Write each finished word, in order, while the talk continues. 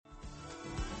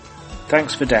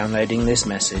Thanks for downloading this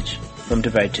message from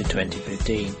Devoted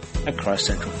 2015, a Christ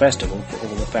Central festival for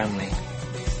all the family.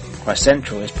 Christ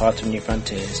Central is part of New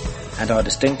Frontiers, and our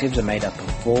distinctives are made up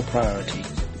of 4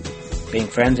 priorities: being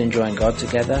friends enjoying God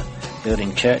together,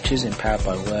 building churches empowered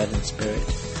by word and spirit,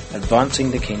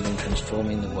 advancing the kingdom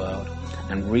transforming the world,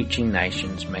 and reaching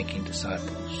nations making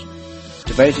disciples.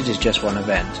 Devoted is just one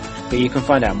event, but you can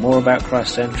find out more about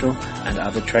Christ Central and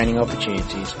other training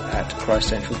opportunities at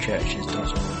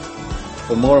christcentralchurches.org.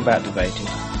 For more about Devoted,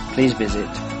 please visit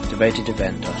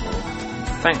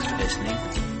devotedevent.org. Thanks for listening.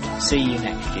 See you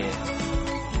next year.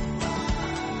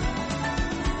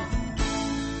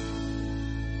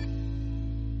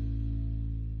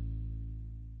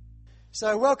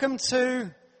 So welcome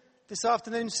to this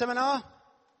afternoon's seminar,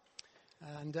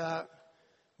 and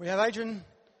we have Adrian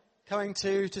coming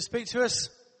to speak to us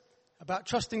about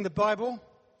trusting the Bible.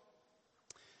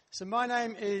 So my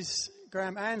name is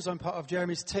Graham Anns. I'm part of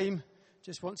Jeremy's team.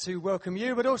 Just want to welcome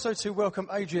you, but also to welcome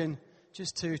Adrian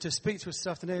just to speak to us this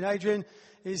afternoon. Adrian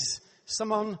is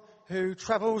someone who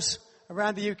travels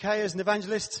around the UK as an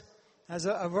evangelist, has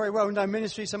a very well-known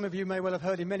ministry. Some of you may well have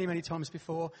heard him many, many times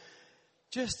before.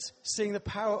 Just seeing the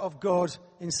power of God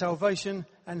in salvation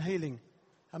and healing.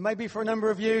 And maybe for a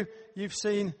number of you, you've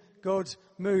seen God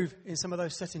move in some of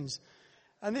those settings.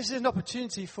 And this is an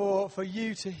opportunity for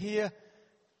you to hear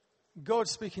God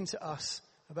speaking to us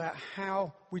about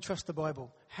how we trust the Bible,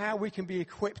 how we can be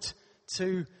equipped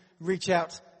to reach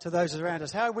out to those around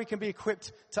us, how we can be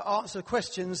equipped to answer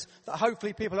questions that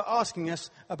hopefully people are asking us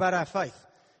about our faith.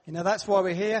 You know, that's why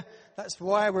we're here. That's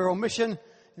why we're on mission.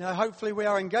 You know, hopefully we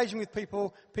are engaging with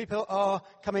people. People are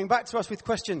coming back to us with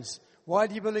questions. Why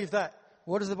do you believe that?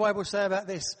 What does the Bible say about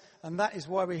this? And that is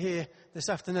why we're here this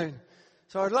afternoon.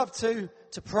 So I'd love to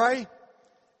pray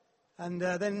and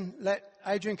then let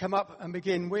Adrian come up and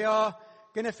begin. We are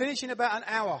going to finish in about an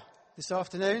hour this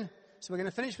afternoon. So we're going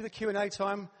to finish with a Q&A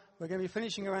time. We're going to be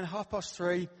finishing around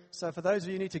 3:30. So for those of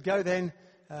you who need to go then,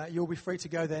 you'll be free to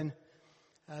go then.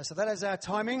 So that is our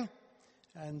timing.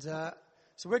 And so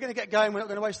we're going to get going. We're not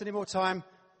going to waste any more time.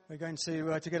 We're going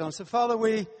to get on. So Father,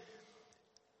 we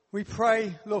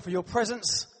pray, Lord, for your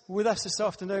presence with us this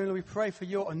afternoon. Lord, we pray for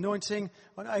your anointing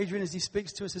on Adrian as he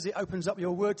speaks to us, as he opens up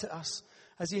your word to us,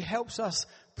 as he helps us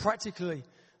practically.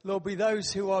 Lord, be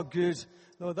those who are good.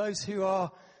 Lord, those who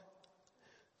are,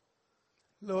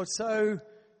 Lord, so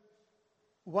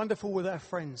wonderful with our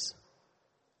friends.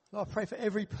 Lord, I pray for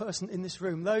every person in this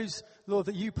room, those, Lord,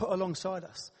 that you put alongside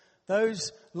us,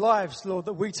 those lives, Lord,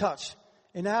 that we touch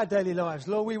in our daily lives.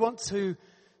 Lord, we want to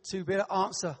be able to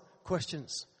answer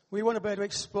questions. We want to be able to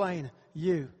explain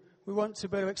you. We want to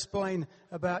be able to explain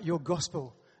about your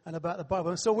gospel and about the Bible.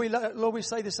 And so, Lord, we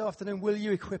say this afternoon, will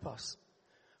you equip us?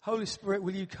 Holy Spirit,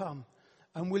 will you come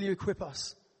and will you equip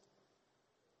us?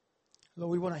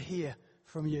 Lord, we want to hear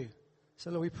from you. So,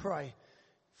 Lord, we pray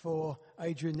for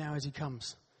Adrian now as he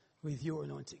comes with your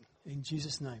anointing. In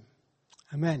Jesus' name.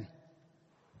 Amen.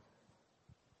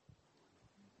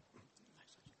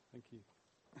 Thank you.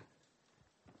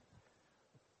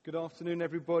 Good afternoon,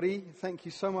 everybody. Thank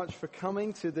you so much for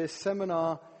coming to this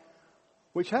seminar,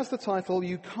 which has the title,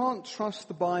 You Can't Trust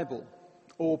the Bible.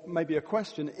 Or maybe a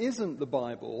question, isn't the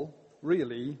Bible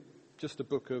really just a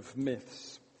book of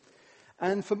myths?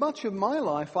 And for much of my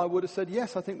life, I would have said,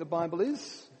 yes, I think the Bible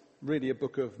is really a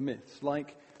book of myths.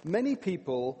 Like many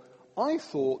people, I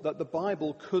thought that the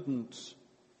Bible couldn't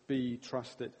be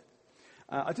trusted.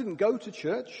 I didn't go to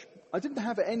church. I didn't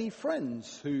have any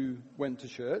friends who went to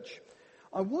church.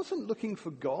 I wasn't looking for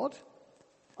God.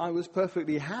 I was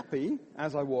perfectly happy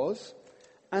as I was.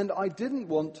 And I didn't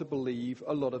want to believe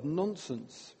a lot of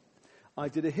nonsense. I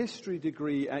did a history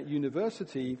degree at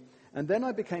university, and then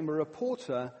I became a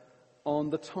reporter on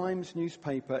the Times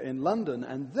newspaper in London.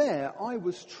 And there I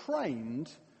was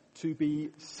trained to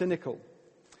be cynical,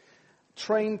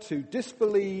 trained to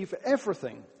disbelieve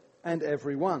everything and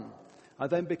everyone. I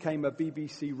then became a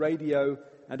BBC radio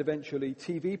and eventually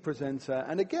TV presenter.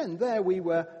 And again, there we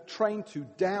were trained to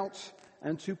doubt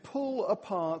and to pull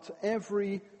apart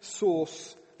every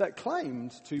source that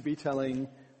claimed to be telling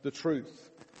the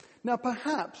truth. Now,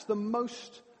 perhaps the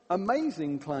most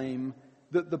amazing claim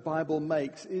that the Bible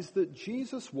makes is that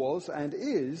Jesus was and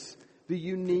is the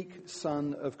unique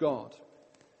Son of God.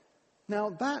 Now,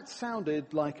 that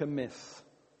sounded like a myth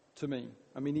to me.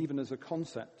 I mean, even as a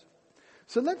concept.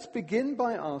 So let's begin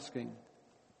by asking,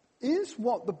 is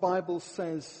what the Bible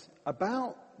says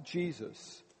about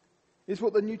Jesus, is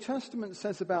what the New Testament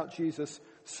says about Jesus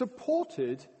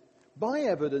supported by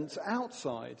evidence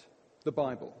outside the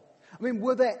Bible? I mean,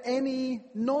 were there any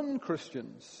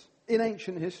non-Christians in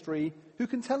ancient history who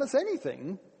can tell us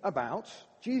anything about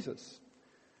Jesus?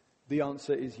 The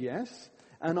answer is yes,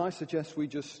 and I suggest we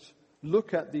just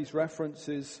look at these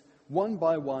references one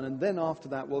by one, and then after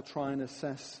that we'll try and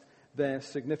assess their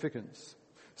significance.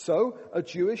 So, a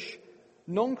Jewish,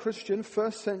 non-Christian,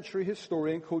 first-century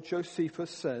historian called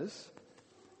Josephus says,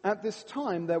 "At this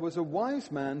time there was a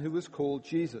wise man who was called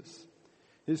Jesus.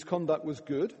 His conduct was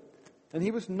good, and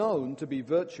he was known to be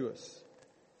virtuous.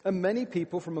 And many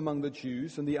people from among the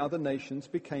Jews and the other nations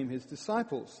became his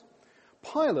disciples.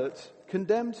 Pilate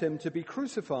condemned him to be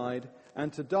crucified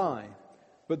and to die.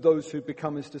 But those who'd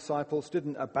become his disciples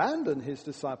didn't abandon his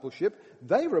discipleship.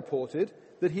 They reported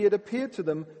that he had appeared to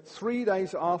them 3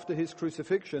 days after his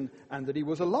crucifixion and that he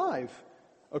was alive.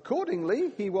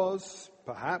 Accordingly, he was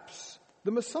perhaps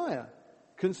the Messiah,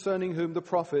 concerning whom the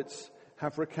prophets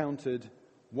have recounted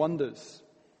wonders."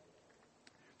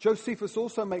 Josephus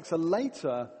also makes a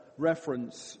later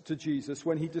reference to Jesus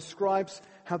when he describes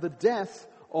how the death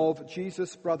of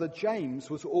Jesus' brother James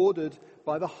was ordered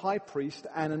by the high priest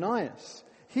Ananias.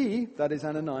 He, that is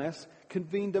Ananias,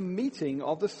 convened a meeting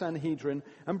of the Sanhedrin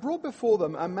and brought before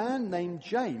them a man named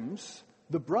James,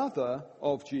 the brother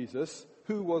of Jesus,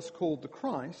 who was called the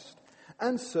Christ,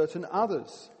 and certain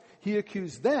others. He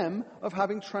accused them of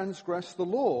having transgressed the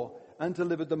law and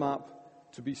delivered them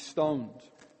up to be stoned.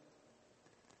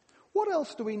 What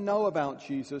else do we know about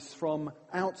Jesus from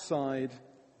outside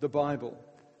the Bible?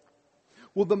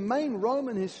 Well, the main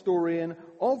Roman historian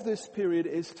of this period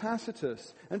is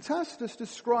Tacitus. And Tacitus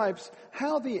describes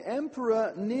how the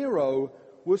Emperor Nero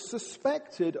was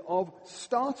suspected of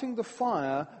starting the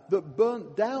fire that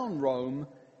burnt down Rome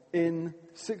in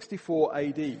 64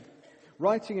 AD.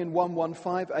 Writing in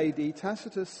 115 AD,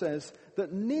 Tacitus says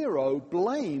that Nero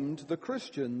blamed the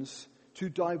Christians to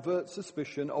divert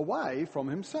suspicion away from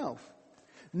himself.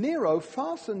 Nero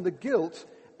fastened the guilt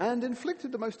and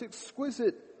inflicted the most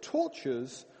exquisite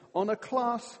tortures on a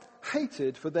class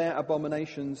hated for their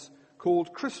abominations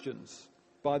called Christians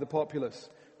by the populace.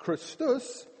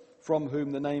 Christus, from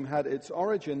whom the name had its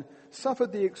origin,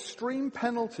 suffered the extreme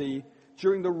penalty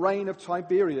during the reign of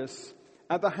Tiberius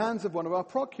at the hands of one of our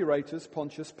procurators,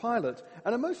 Pontius Pilate.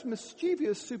 And a most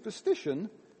mischievous superstition,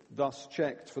 thus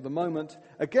checked for the moment,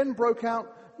 again broke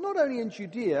out not only in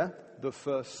Judea, the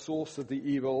first source of the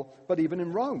evil, but even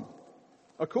in Rome.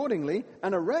 Accordingly,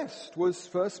 an arrest was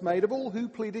first made of all who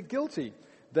pleaded guilty.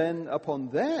 Then, upon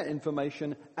their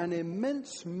information, an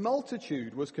immense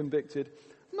multitude was convicted,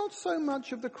 not so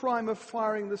much of the crime of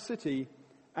firing the city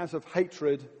as of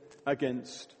hatred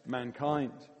against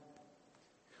mankind.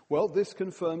 Well, this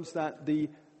confirms that the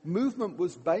movement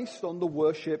was based on the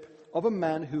worship of a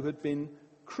man who had been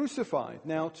crucified.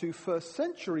 Now, to first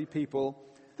century people,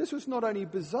 this was not only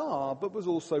bizarre, but was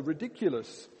also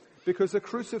ridiculous, because a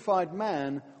crucified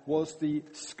man was the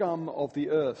scum of the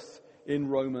earth in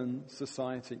Roman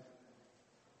society.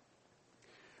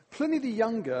 Pliny the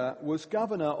Younger was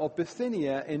governor of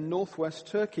Bithynia in northwest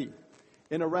Turkey.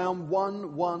 In around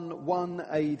 111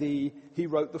 AD, he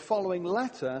wrote the following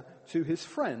letter to his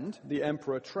friend, the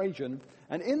Emperor Trajan,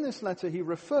 and in this letter he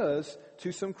refers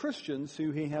to some Christians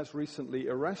who he has recently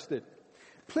arrested.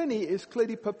 Pliny is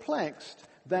clearly perplexed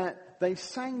that they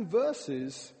sang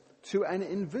verses to an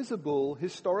invisible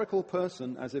historical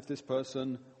person as if this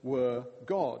person were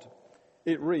God.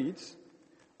 It reads,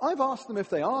 "I've asked them if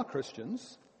they are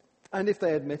Christians, and if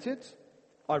they admit it,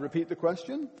 I repeat the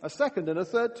question a second and a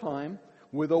third time,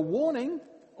 with a warning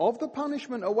of the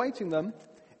punishment awaiting them.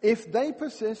 If they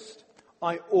persist,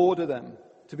 I order them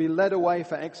to be led away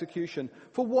for execution.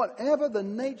 For whatever the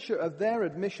nature of their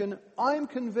admission, I'm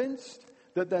convinced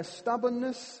that their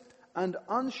stubbornness and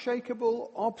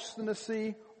unshakable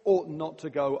obstinacy ought not to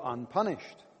go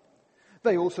unpunished.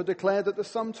 They also declared that the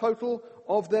sum total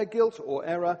of their guilt or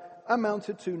error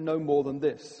amounted to no more than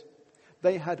this.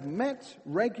 They had met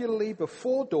regularly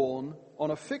before dawn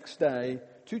on a fixed day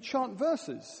to chant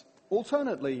verses,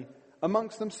 alternately,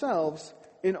 amongst themselves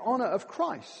in honor of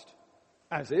Christ,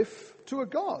 as if to a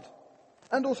god,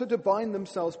 and also to bind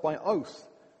themselves by oath,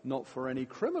 not for any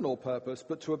criminal purpose,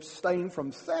 but to abstain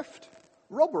from theft,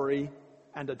 robbery,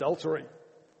 and adultery."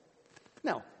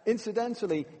 Now,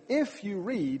 incidentally, if you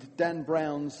read Dan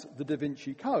Brown's The Da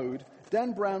Vinci Code,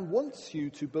 Dan Brown wants you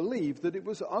to believe that it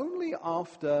was only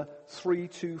after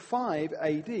 325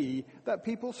 AD that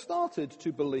people started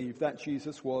to believe that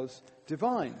Jesus was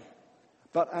divine.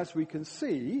 But as we can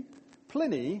see,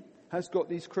 Pliny has got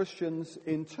these Christians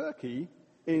in Turkey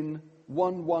in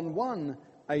 111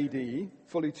 AD,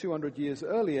 fully 200 years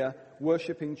earlier,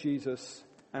 worshipping Jesus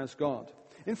as God.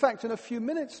 In fact, in a few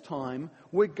minutes' time,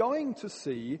 we're going to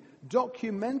see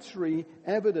documentary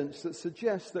evidence that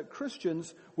suggests that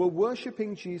Christians were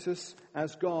worshipping Jesus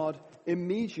as God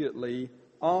immediately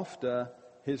after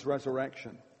his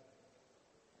resurrection.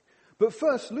 But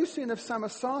first, Lucian of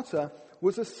Samosata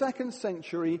was a 2nd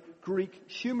century Greek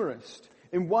humorist.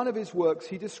 In one of his works,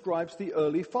 he describes the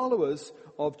early followers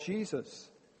of Jesus.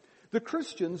 The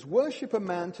Christians worship a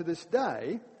man to this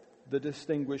day, the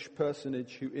distinguished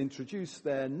personage who introduced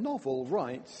their novel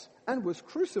rites and was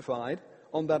crucified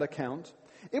on that account.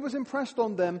 It was impressed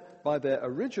on them by their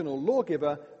original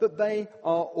lawgiver that they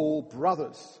are all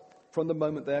brothers from the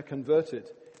moment they are converted,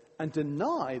 and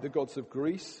deny the gods of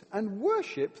Greece and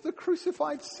worship the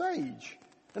crucified sage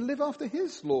and live after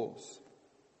his laws.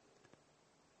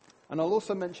 And I'll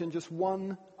also mention just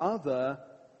one other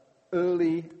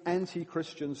early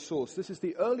anti-Christian source. This is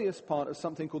the earliest part of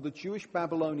something called the Jewish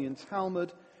Babylonian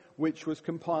Talmud, which was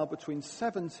compiled between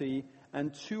 70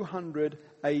 and 200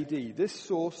 AD. This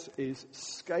source is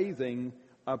scathing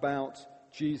about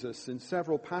Jesus. In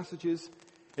several passages,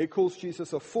 it calls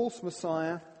Jesus a false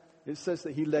Messiah. It says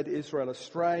that he led Israel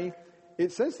astray.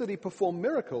 It says that he performed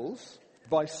miracles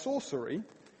by sorcery.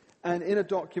 And in a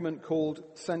document called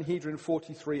Sanhedrin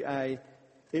 43a,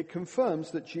 it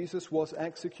confirms that Jesus was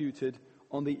executed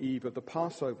on the eve of the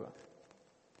Passover.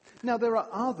 Now, there are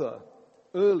other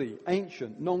early,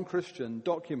 ancient, non-Christian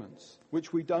documents,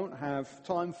 which we don't have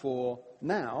time for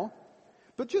now,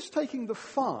 but just taking the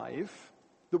 5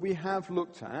 that we have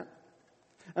looked at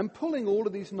and pulling all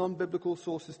of these non-biblical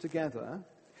sources together,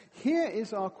 here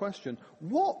is our question.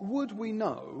 What would we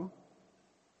know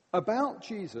about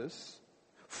Jesus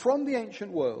from the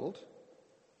ancient world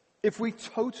if we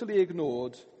totally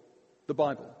ignored the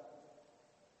Bible?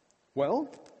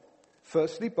 Well,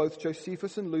 firstly, both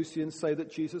Josephus and Lucian say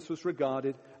that Jesus was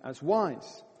regarded as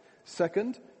wise.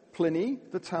 Second, Pliny,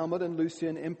 the Talmud, and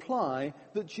Lucian imply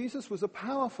that Jesus was a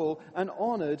powerful and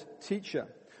honored teacher.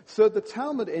 Third, the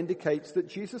Talmud indicates that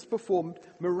Jesus performed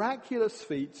miraculous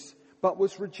feats but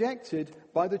was rejected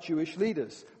by the Jewish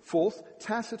leaders. Fourth,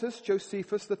 Tacitus,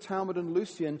 Josephus, the Talmud, and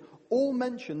Lucian all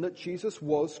mention that Jesus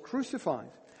was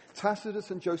crucified. Tacitus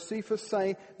and Josephus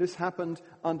say this happened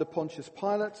under Pontius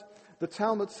Pilate. The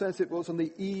Talmud says it was on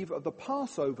the eve of the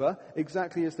Passover,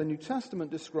 exactly as the New Testament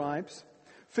describes.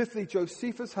 Fifthly,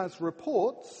 Josephus has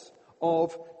reports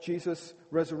of Jesus'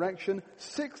 resurrection.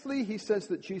 Sixthly, he says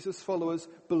that Jesus' followers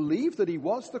believed that he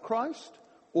was the Christ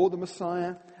or the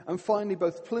Messiah. And finally,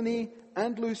 both Pliny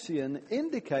and Lucian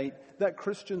indicate that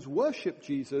Christians worship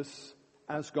Jesus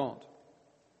as God.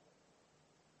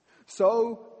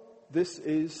 So, this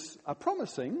is a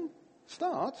promising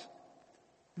start.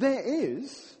 There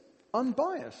is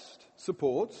unbiased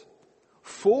support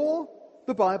for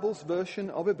the Bible's version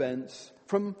of events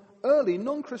from early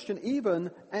non-Christian,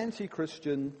 even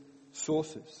anti-Christian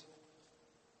sources.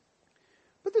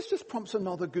 But this just prompts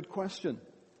another good question.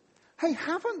 Hey,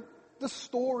 haven't the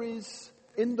stories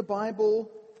in the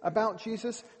Bible about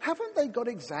Jesus, haven't they got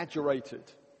exaggerated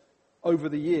over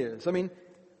the years? I mean,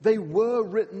 they were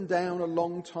written down a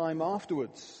long time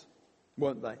afterwards,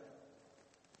 weren't they?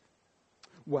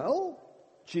 Well,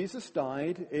 Jesus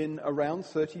died in around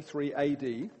 33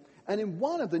 AD, and in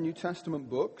one of the New Testament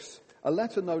books, a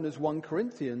letter known as 1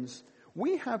 Corinthians,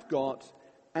 we have got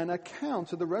an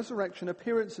account of the resurrection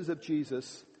appearances of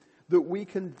Jesus that we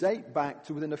can date back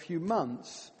to within a few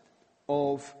months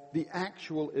of the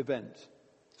actual event.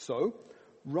 So,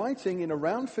 writing in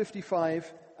around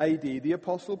 55 AD, the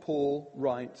Apostle Paul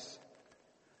writes,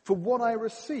 "For what I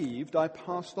received, I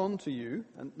passed on to you."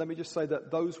 And let me just say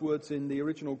that those words in the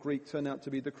original Greek turn out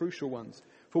to be the crucial ones.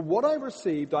 "For what I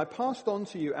received, I passed on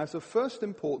to you as of first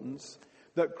importance,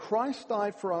 that Christ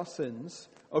died for our sins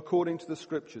according to the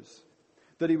Scriptures,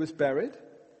 that he was buried,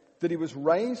 that he was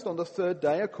raised on the 3rd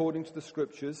day according to the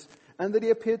Scriptures, and that he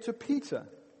appeared to Peter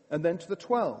and then to the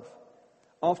 12.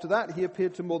 After that, he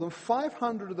appeared to more than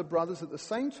 500 of the brothers at the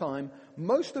same time,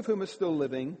 most of whom are still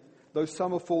living, though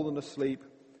some have fallen asleep.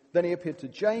 Then he appeared to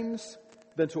James,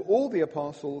 then to all the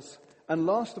apostles, and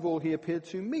last of all he appeared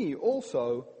to me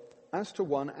also, as to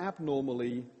one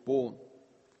abnormally born."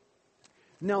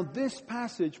 Now this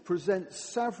passage presents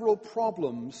several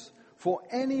problems for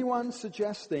anyone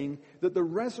suggesting that the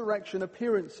resurrection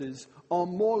appearances are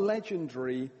more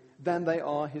legendary than they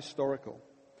are historical.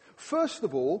 First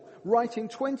of all, writing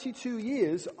 22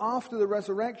 years after the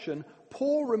resurrection,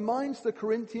 Paul reminds the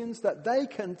Corinthians that they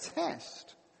can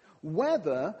test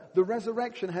whether the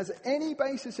resurrection has any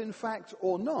basis in fact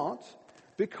or not,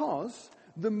 because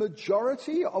the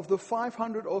majority of the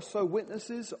 500 or so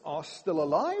witnesses are still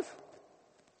alive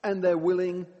and they're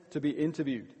willing to be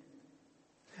interviewed.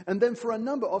 And then for a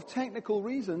number of technical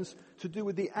reasons to do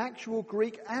with the actual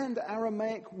Greek and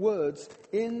Aramaic words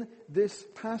in this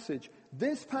passage.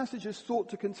 This passage is thought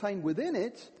to contain within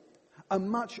it a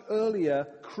much earlier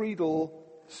creedal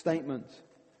statement.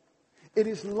 It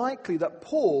is likely that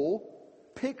Paul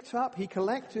he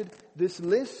collected this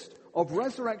list of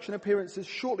resurrection appearances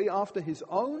shortly after his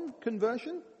own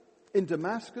conversion in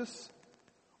Damascus,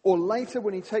 or later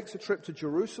when he takes a trip to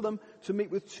Jerusalem to meet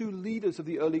with two leaders of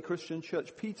the early Christian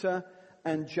church, Peter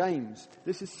and James.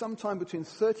 This is sometime between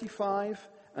 35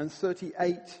 and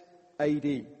 38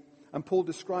 AD. And Paul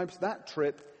describes that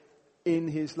trip in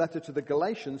his letter to the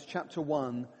Galatians, chapter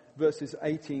 1, verses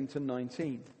 18 to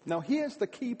 19. Now here's the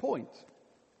key point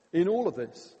in all of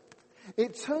this.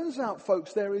 It turns out,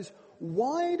 folks, there is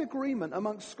wide agreement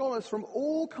amongst scholars from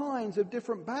all kinds of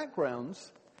different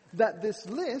backgrounds that this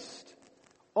list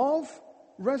of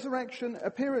resurrection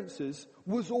appearances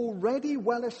was already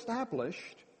well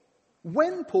established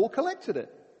when Paul collected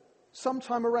it,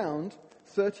 sometime around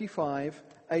 35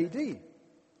 AD.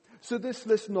 So this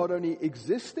list not only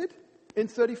existed in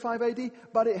 35 AD,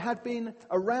 but it had been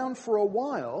around for a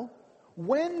while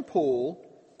when Paul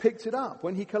picked it up,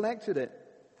 when he collected it,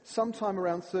 sometime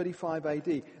around 35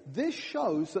 AD. This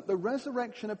shows that the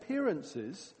resurrection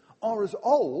appearances are as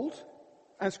old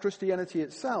as Christianity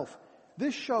itself.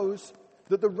 This shows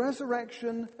that the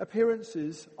resurrection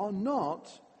appearances are not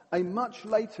a much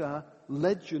later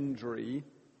legendary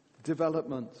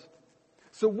development.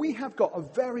 So we have got a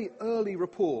very early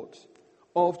report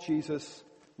of Jesus'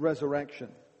 resurrection.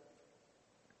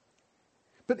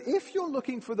 But if you're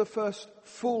looking for the first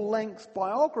full-length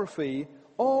biography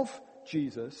of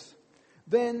Jesus,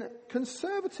 then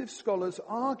conservative scholars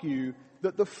argue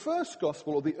that the first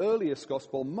gospel, or the earliest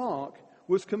gospel, Mark,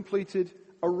 was completed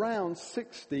around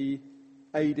 60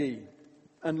 AD,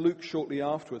 and Luke shortly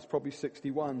afterwards, probably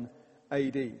 61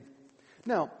 AD.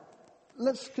 Now,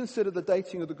 let's consider the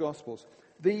dating of the Gospels.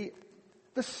 The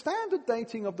standard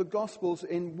dating of the Gospels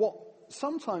in what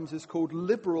sometimes is called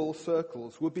liberal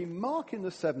circles would be Mark in the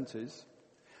 70s,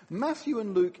 Matthew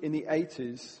and Luke in the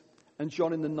 80s, and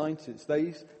John in the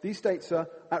 90s. These dates are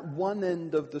at one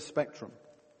end of the spectrum.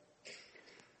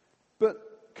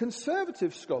 But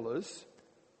conservative scholars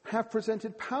have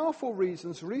presented powerful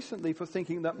reasons recently for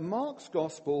thinking that Mark's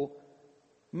Gospel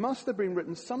must have been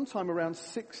written sometime around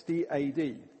 60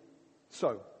 AD.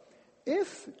 So,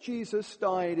 if Jesus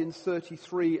died in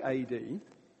 33 AD,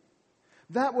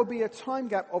 that would be a time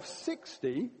gap of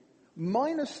 60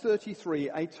 minus 33,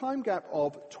 a time gap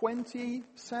of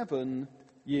 27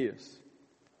 years.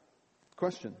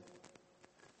 Question.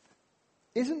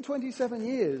 Isn't 27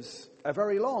 years a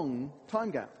very long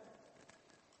time gap?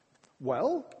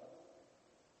 Well,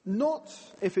 not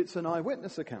if it's an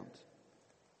eyewitness account.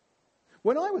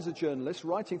 When I was a journalist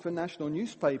writing for national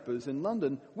newspapers in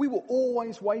London, we were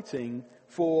always waiting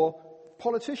for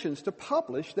politicians to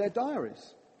publish their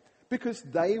diaries because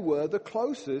they were the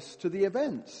closest to the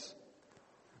events.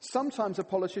 Sometimes a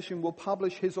politician will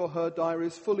publish his or her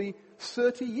diaries fully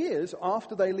 30 years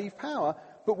after they leave power,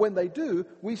 but when they do,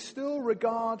 we still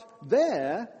regard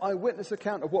their eyewitness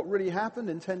account of what really happened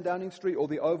in 10 Downing Street or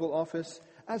the Oval Office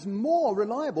as more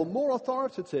reliable, more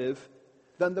authoritative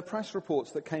than the press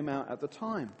reports that came out at the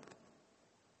time.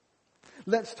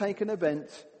 Let's take an event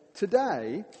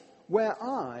today where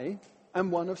I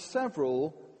am one of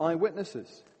several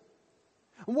eyewitnesses.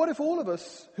 And what if all of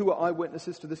us who are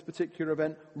eyewitnesses to this particular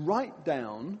event write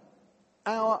down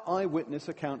our eyewitness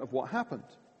account of what happened?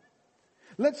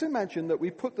 Let's imagine that we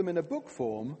put them in a book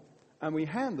form and we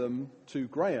hand them to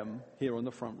Graham here on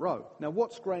the front row. Now,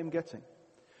 what's Graham getting?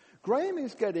 Graham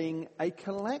is getting a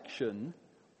collection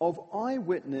of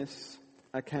eyewitness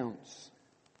accounts.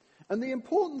 And the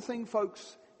important thing,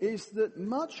 folks, is that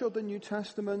much of the New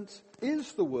Testament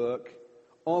is the work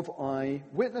of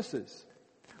eyewitnesses.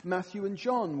 Matthew and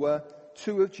John were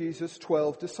two of Jesus'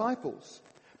 12 disciples.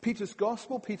 Peter's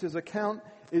gospel, Peter's account,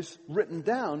 is written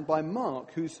down by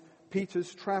Mark, who's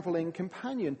Peter's traveling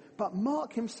companion. But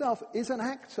Mark himself is an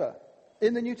actor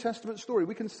in the New Testament story.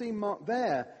 We can see Mark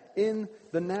there in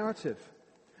the narrative.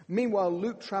 Meanwhile,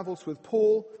 Luke travels with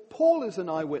Paul. Paul is an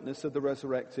eyewitness of the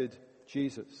resurrected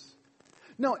Jesus.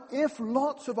 Now, if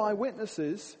lots of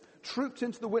eyewitnesses trooped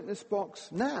into the witness box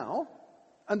now,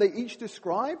 and they each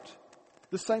described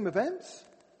the same events,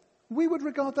 we would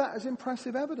regard that as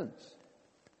impressive evidence.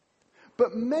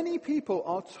 But many people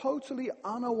are totally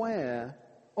unaware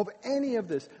of any of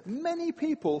this. Many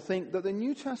people think that the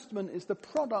New Testament is the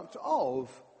product of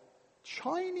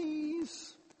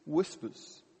Chinese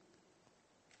whispers.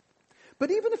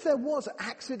 But even if there was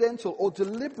accidental or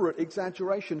deliberate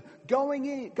exaggeration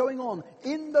going on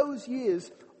in those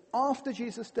years after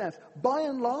Jesus' death. By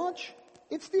and large,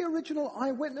 it's the original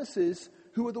eyewitnesses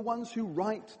who are the ones who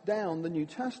write down the New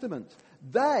Testament.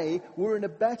 They were in a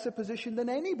better position than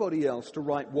anybody else to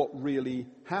write what really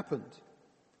happened.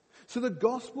 So the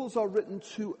Gospels are written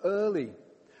too early,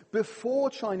 before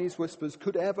Chinese whispers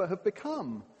could ever have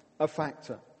become a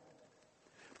factor.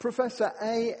 Professor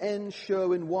A.N.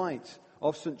 Sherwin-White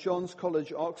of St. John's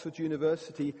College, Oxford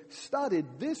University, studied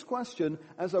this question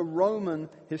as a Roman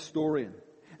historian.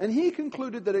 And he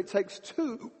concluded that it takes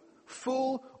 2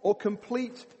 full or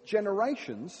complete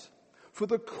generations for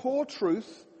the core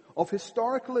truth of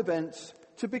historical events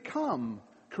to become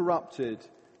corrupted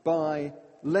by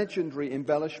legendary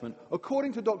embellishment.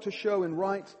 According to Dr.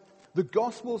 Sherwin-White, the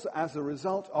Gospels, as a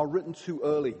result, are written too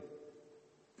early,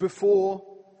 before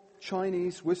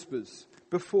Chinese whispers,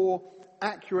 before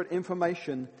accurate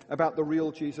information about the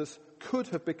real Jesus could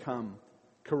have become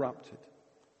corrupted.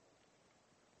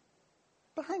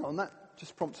 But hang on, that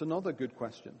just prompts another good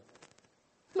question.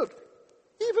 Look,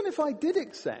 even if I did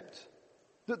accept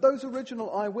that those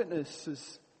original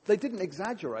eyewitnesses, they didn't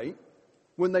exaggerate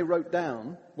when they wrote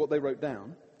down what they wrote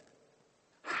down,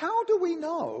 how do we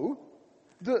know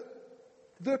that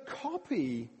the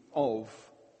copy of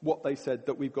what they said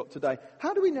that we've got today,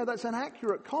 how do we know that's an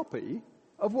accurate copy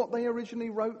of what they originally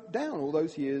wrote down all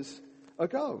those years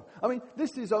ago? I mean,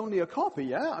 this is only a copy,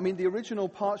 yeah? I mean, the original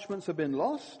parchments have been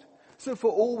lost. So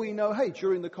for all we know, hey,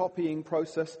 during the copying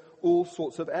process, all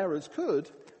sorts of errors could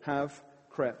have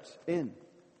crept in.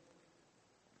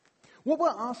 What we're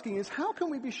asking is, how can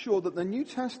we be sure that the New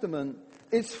Testament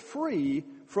is free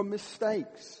from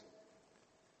mistakes?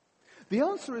 The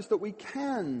answer is that we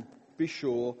can be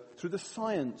sure through the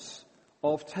science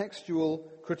of textual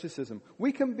criticism.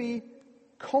 We can be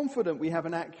confident we have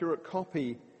an accurate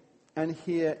copy, and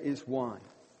here is why.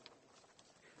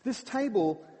 This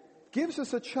table gives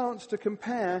us a chance to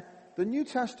compare the New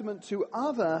Testament to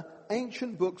other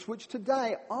ancient books which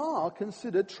today are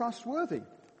considered trustworthy.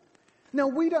 Now,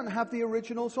 we don't have the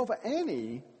originals of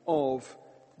any of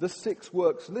the 6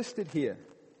 works listed here.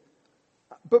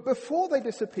 But before they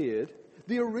disappeared,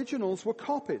 the originals were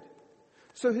copied.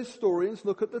 So historians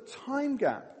look at the time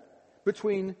gap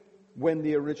between when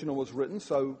the original was written.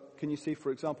 So can you see,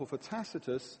 for example, for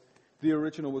Tacitus, the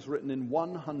original was written in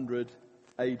 100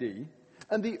 AD.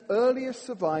 And the earliest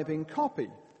surviving copy,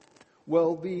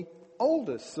 well, the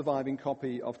oldest surviving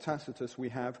copy of Tacitus we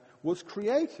have was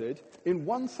created in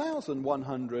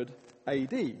 1100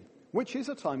 AD, which is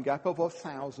a time gap of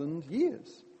 1,000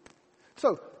 years.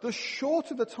 So the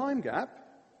shorter the time gap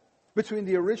between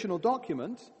the original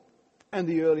document and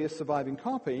the earliest surviving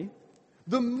copy,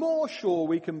 the more sure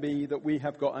we can be that we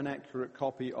have got an accurate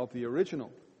copy of the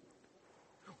original.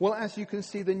 Well, as you can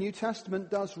see, the New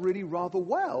Testament does really rather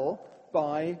well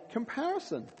by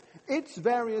comparison. Its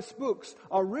various books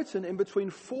are written in between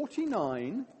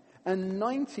 49 and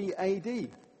 90 AD.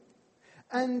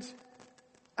 And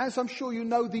as I'm sure you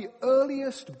know, the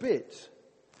earliest bit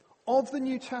of the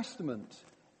New Testament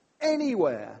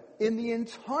anywhere in the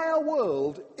entire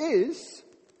world is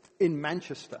in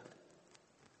Manchester.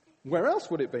 Where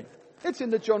else would it be? It's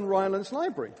in the John Rylands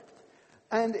Library.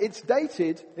 And it's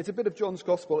dated, it's a bit of John's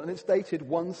Gospel, and it's dated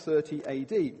 130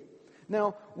 AD.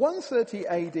 Now, 130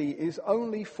 AD is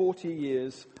only 40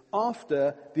 years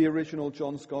after the original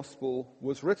John's Gospel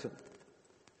was written.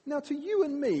 Now, to you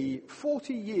and me,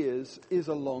 40 years is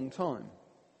a long time.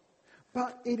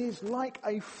 But it is like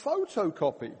a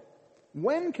photocopy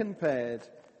when compared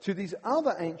to these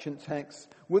other ancient texts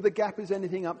where the gap is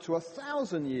anything up to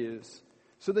 1,000 years.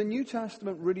 So the New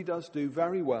Testament really does do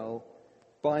very well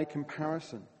by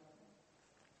comparison.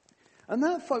 And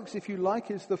that, folks, if you like,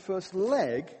 is the first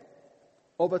leg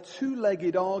of a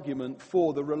 2-legged argument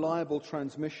for the reliable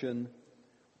transmission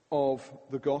of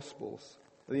the Gospels,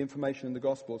 the information in the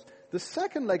Gospels. The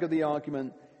second leg of the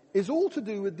argument is all to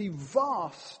do with the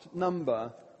vast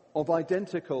number of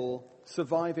identical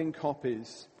surviving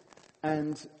copies.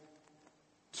 And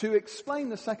to explain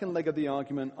the second leg of the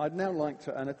argument, I'd now like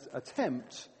to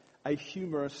attempt a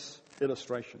humorous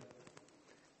illustration.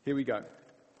 Here we go.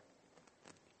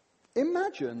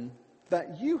 Imagine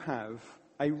that you have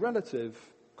a relative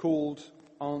called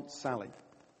Aunt Sally.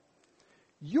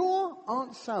 Your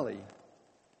Aunt Sally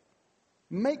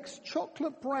makes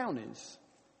chocolate brownies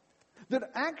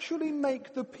that actually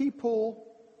make the people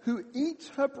who eat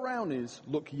her brownies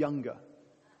look younger.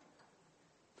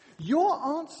 Your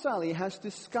Aunt Sally has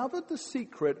discovered the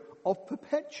secret of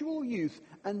perpetual youth,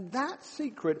 and that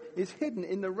secret is hidden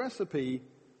in the recipe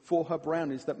for her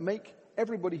brownies that make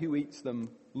everybody who eats them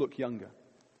look younger.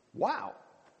 Wow!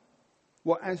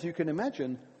 Well, as you can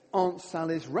imagine, Aunt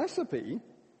Sally's recipe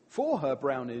for her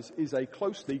brownies is a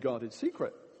closely guarded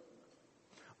secret.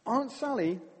 Aunt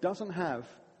Sally doesn't have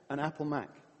an Apple Mac.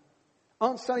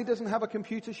 Aunt Sally doesn't have a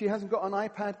computer. She hasn't got an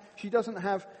iPad. She doesn't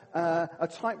have a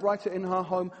typewriter in her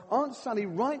home. Aunt Sally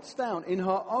writes down in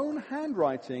her own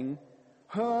handwriting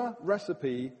her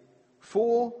recipe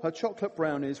for her chocolate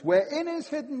brownies, wherein is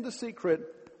hidden the secret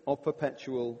of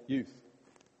perpetual youth.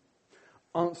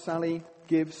 Aunt Sally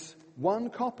gives one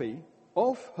copy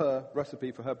of her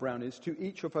recipe for her brownies to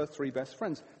each of her 3 best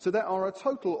friends. So there are a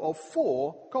total of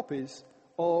 4 copies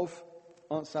of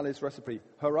Aunt Sally's recipe,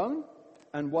 her own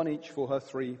and one each for her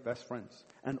 3 best friends.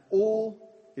 And all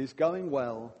is going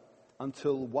well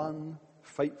until one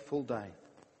fateful day.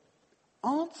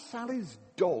 Aunt Sally's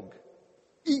dog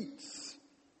eats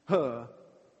her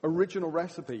original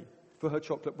recipe for her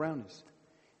chocolate brownies.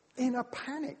 In a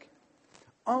panic,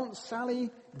 Aunt Sally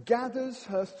gathers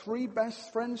her 3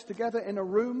 best friends together in a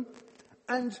room,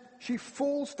 and she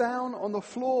falls down on the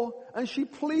floor and she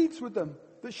pleads with them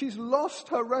that she's lost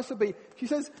her recipe. She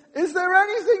says, "Is there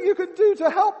anything you can do to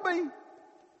help me?"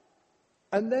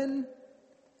 And then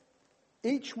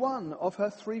each one of her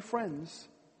 3 friends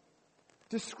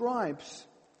describes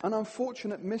an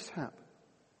unfortunate mishap.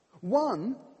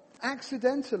 One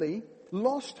accidentally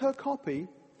lost her copy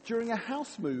during a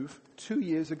house move 2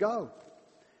 years ago.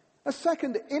 A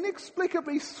second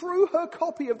inexplicably threw her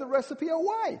copy of the recipe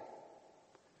away.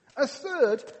 A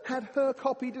third had her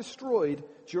copy destroyed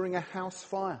during a house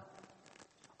fire.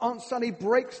 Aunt Sally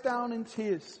breaks down in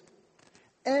tears.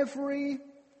 Every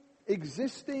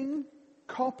existing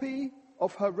copy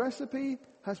of her recipe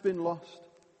has been lost.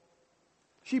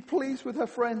 She pleads with her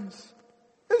friends,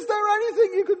 "Is there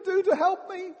anything you can do to help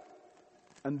me?"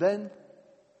 And then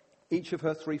each of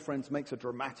her 3 friends makes a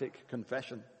dramatic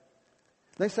confession.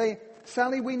 They say,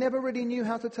 "Sally, we never really knew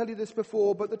how to tell you this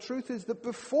before, but the truth is that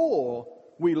before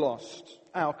we lost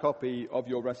our copy of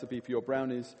your recipe for your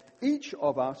brownies, each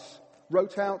of us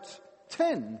wrote out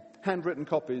 10 handwritten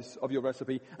copies of your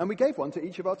recipe, and we gave one to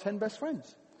each of our 10 best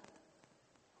friends."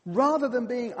 Rather than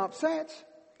being upset,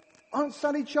 Aunt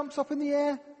Sally jumps up in the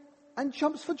air and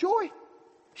jumps for joy.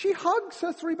 She hugs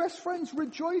her 3 best friends,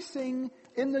 rejoicing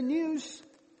in the news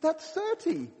that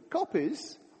 30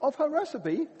 copies of her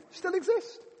recipe still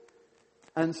exist.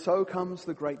 And so comes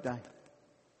the great day,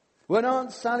 when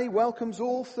Aunt Sally welcomes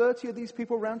all 30 of these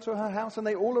people round to her house, and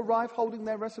they all arrive holding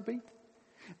their recipe.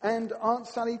 And Aunt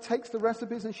Sally takes the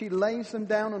recipes and she lays them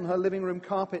down on her living room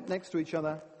carpet next to each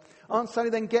other. Aunt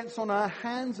Sally then gets on her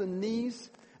hands and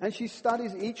knees and she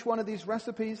studies each one of these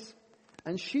recipes,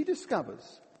 and she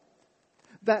discovers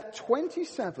that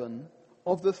 27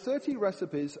 of the 30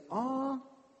 recipes are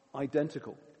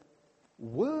identical.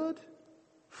 Word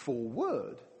for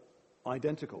word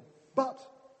identical. But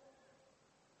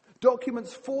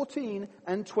documents 14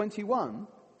 and 21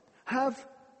 have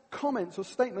comments or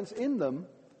statements in them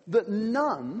that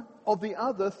none of the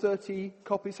other 30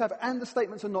 copies have, and the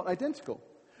statements are not identical.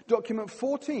 Document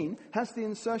 14 has the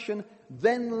insertion,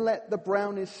 "Then let the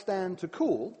brownies stand to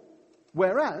cool,"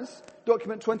 whereas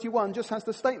document 21 just has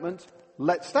the statement,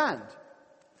 "Let stand."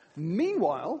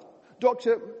 Meanwhile,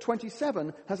 document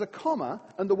 27 has a comma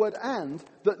and the word "and"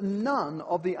 that none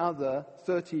of the other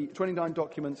 29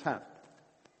 documents have.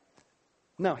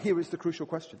 Now, here is the crucial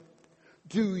question.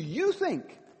 Do you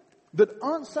think that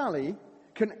Aunt Sally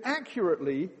can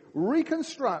accurately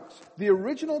reconstruct the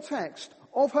original text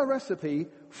of her recipe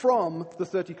from the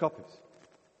 30 copies?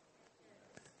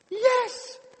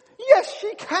 Yes! Yes,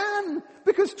 she can!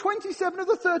 Because 27 of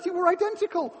the 30 were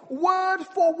identical. Word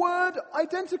for word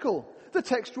identical. The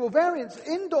textual variants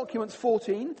in documents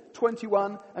 14,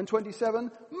 21, and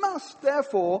 27 must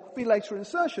therefore be later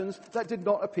insertions that did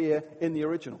not appear in the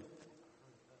original.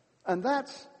 And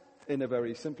that, in a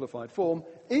very simplified form,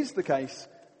 is the case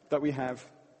that we have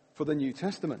for the New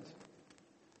Testament.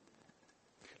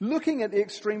 Looking at the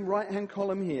extreme right-hand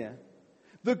column here,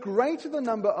 the greater the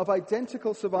number of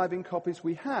identical surviving copies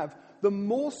we have, the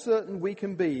more certain we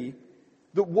can be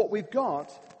that what we've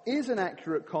got is an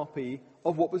accurate copy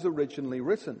of what was originally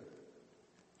written.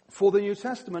 For the New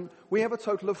Testament, we have a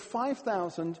total of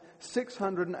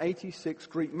 5,686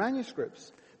 Greek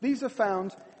manuscripts. These are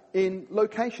found in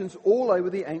locations all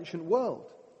over the ancient world.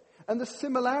 And the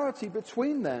similarity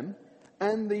between them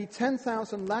and the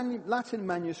 10,000 Latin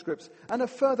manuscripts and a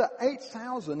further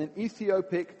 8,000 in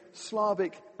Ethiopic,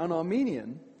 Slavic, and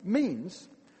Armenian means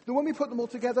that when we put them all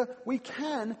together, we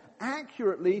can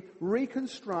accurately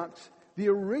reconstruct the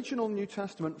original New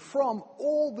Testament from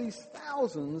all these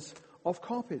thousands of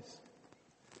copies.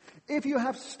 If you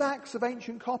have stacks of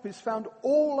ancient copies found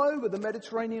all over the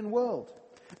Mediterranean world,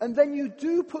 and then you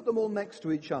do put them all next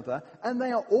to each other, and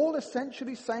they are all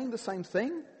essentially saying the same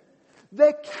thing,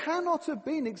 there cannot have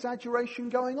been exaggeration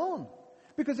going on.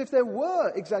 Because if there were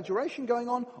exaggeration going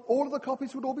on, all of the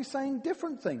copies would all be saying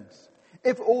different things.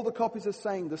 If all the copies are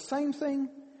saying the same thing,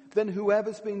 then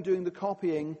whoever's been doing the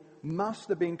copying must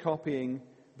have been copying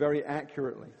very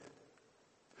accurately.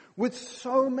 With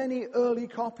so many early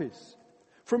copies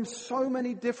from so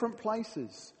many different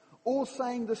places, all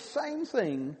saying the same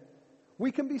thing,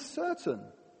 we can be certain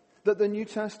that the New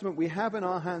Testament we have in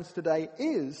our hands today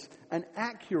is an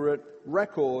accurate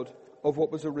record of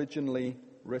what was originally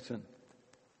written.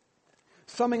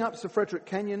 Summing up Sir Frederick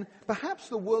Kenyon, perhaps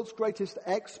the world's greatest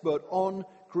expert on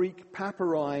Greek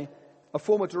papyri, a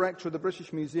former director of the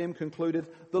British Museum, concluded,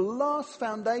 the last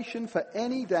foundation for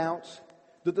any doubt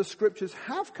that the scriptures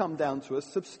have come down to us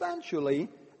substantially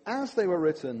as they were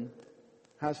written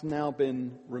has now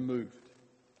been removed.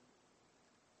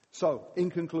 So, in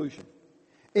conclusion,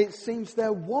 it seems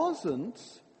there wasn't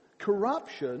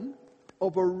corruption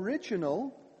of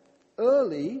original,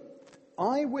 early,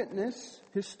 eyewitness,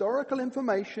 historical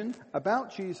information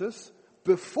about Jesus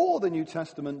before the New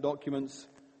Testament documents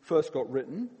first got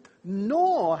written,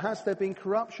 nor has there been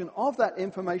corruption of that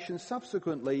information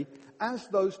subsequently as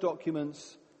those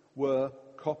documents were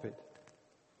copied.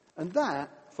 And that,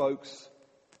 folks,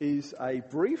 is a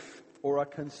brief or a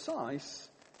concise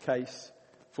case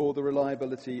for the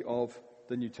reliability of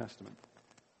the New Testament.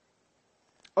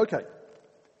 Okay,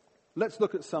 let's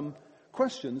look at some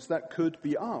questions that could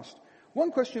be asked.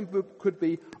 One question could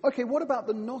be, okay, what about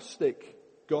the Gnostic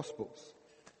Gospels?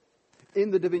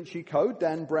 In the Da Vinci Code,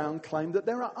 Dan Brown claimed that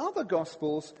there are other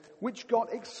Gospels which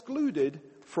got excluded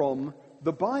from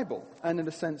the Bible. And in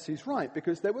a sense, he's right,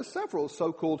 because there were several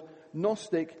so-called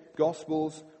Gnostic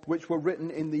Gospels which were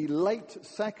written in the late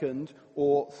 2nd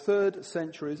or 3rd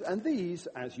centuries, and these,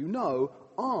 as you know,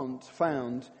 aren't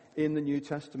found in the New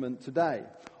Testament today.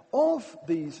 Of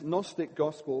these Gnostic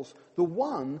Gospels, the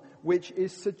one which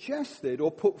is suggested or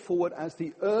put forward as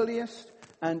the earliest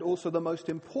and also the most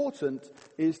important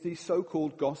is the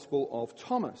so-called Gospel of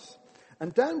Thomas.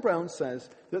 And Dan Brown says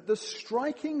that the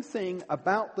striking thing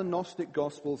about the Gnostic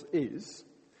Gospels is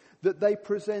that they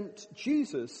present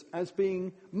Jesus as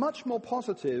being much more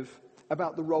positive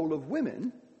about the role of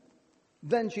women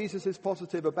than Jesus is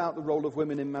positive about the role of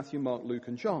women in Matthew, Mark, Luke,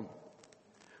 and John.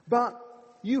 But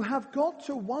you have got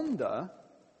to wonder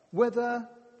whether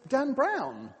Dan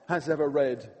Brown has ever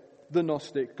read the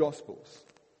Gnostic Gospels.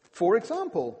 For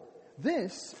example,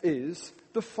 this is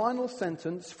the final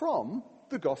sentence from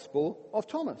the Gospel of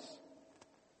Thomas.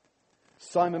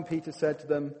 Simon Peter said to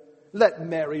them, "Let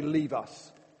Mary leave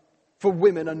us, for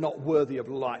women are not worthy of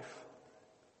life."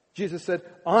 Jesus said,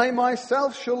 "I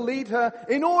myself shall lead her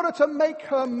in order to make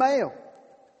her male,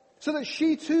 so that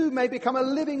she too may become a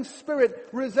living spirit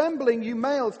resembling you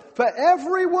males. For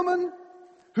every woman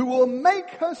who will make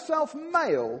herself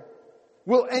male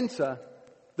will enter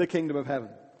the kingdom of heaven."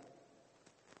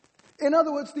 In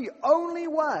other words, the only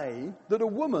way that a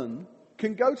woman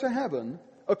can go to heaven,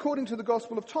 according to the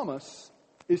Gospel of Thomas,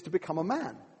 is to become a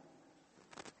man.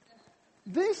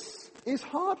 This is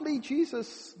hardly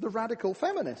Jesus, the radical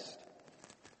feminist.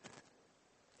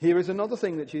 Here is another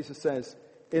thing that Jesus says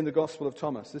in the Gospel of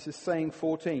Thomas. This is saying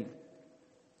 14.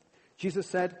 Jesus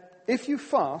said, "If you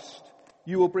fast,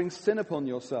 you will bring sin upon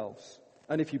yourselves.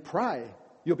 And if you pray,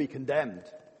 you'll be condemned.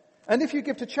 And if you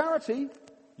give to charity,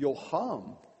 you'll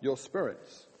harm your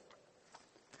spirits."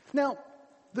 Now,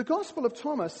 the Gospel of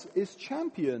Thomas is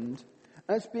championed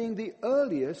as being the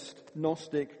earliest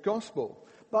Gnostic Gospel,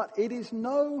 but it is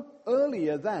no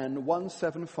earlier than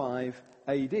 175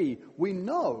 AD. We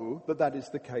know that that is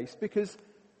the case because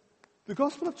the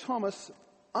Gospel of Thomas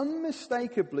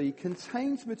unmistakably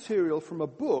contains material from a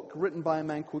book written by a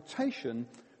man called Tatian,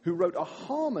 who wrote a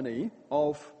harmony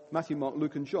of Matthew, Mark,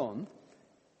 Luke, and John,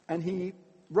 and he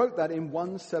wrote that in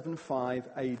 175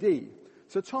 AD.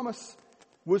 So Thomas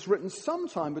was written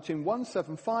sometime between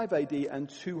 175 AD and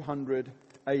 200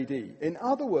 AD. In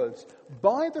other words,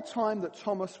 by the time that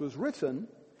Thomas was written,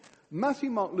 Matthew,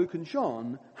 Mark, Luke, and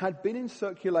John had been in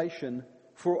circulation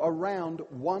for around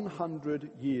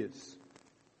 100 years.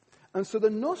 And so the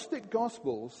Gnostic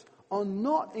Gospels are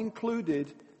not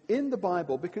included in the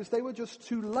Bible because they were just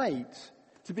too late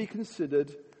to be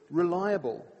considered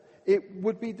reliable. It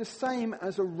would be the same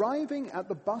as arriving at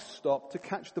the bus stop to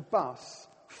catch the bus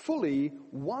fully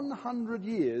 100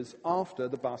 years after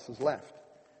the bus has left.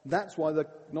 That's why the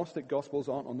Gnostic Gospels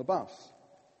aren't on the bus.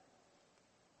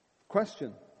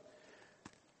 Question: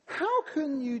 how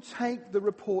can you take the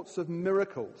reports of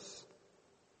miracles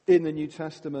in the New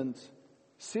Testament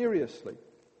seriously?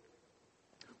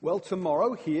 Well,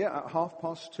 tomorrow here at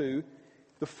 2:30,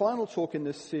 the final talk in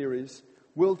this series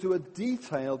will do a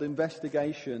detailed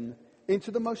investigation into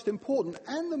the most important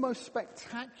and the most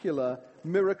spectacular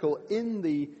miracle in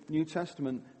the New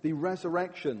Testament, the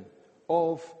resurrection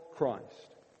of Christ.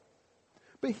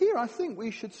 But here I think we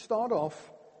should start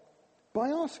off by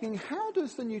asking, how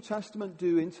does the New Testament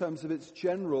do in terms of its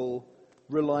general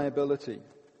reliability?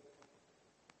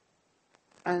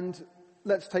 And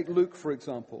let's take Luke, for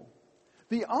example.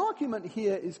 The argument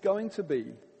here is going to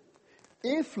be,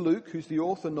 if Luke, who's the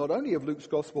author not only of Luke's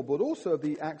Gospel but also of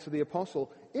the Acts of the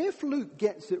Apostle, if Luke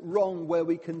gets it wrong where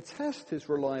we can test his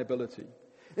reliability,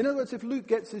 in other words, if Luke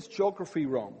gets his geography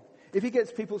wrong, if he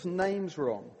gets people's names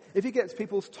wrong, if he gets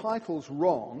people's titles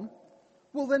wrong,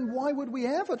 well then why would we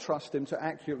ever trust him to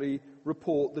accurately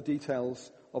report the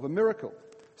details of a miracle?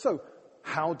 So,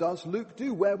 how does Luke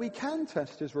do where we can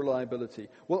test his reliability?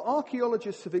 Well,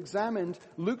 archaeologists have examined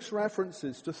Luke's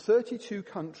references to 32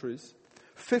 countries,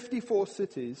 54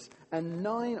 cities, and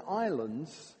 9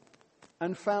 islands,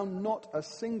 and found not a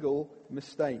single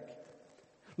mistake.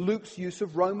 Luke's use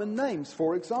of Roman names,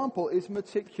 for example, is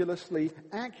meticulously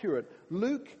accurate.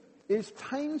 Luke is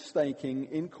painstaking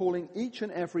in calling each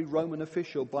and every Roman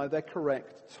official by their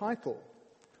correct title.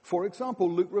 For example,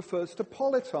 Luke refers to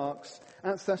politarchs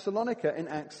at Thessalonica in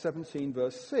Acts 17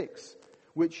 verse 6,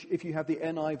 which, if you have the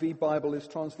NIV Bible, is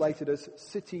translated as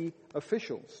city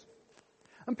officials.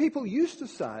 And people used to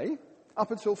say,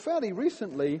 up until fairly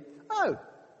recently, oh,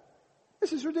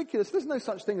 this is ridiculous. There's no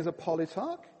such thing as a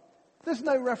politarch. There's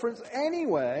no reference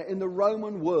anywhere in the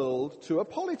Roman world to a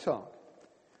politarch.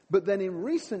 But then in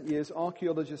recent years,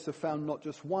 archaeologists have found not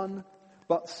just one,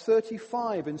 but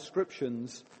 35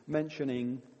 inscriptions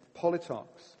mentioning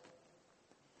politarchs.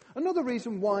 Another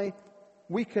reason why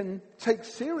we can take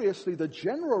seriously the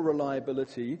general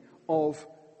reliability of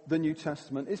the New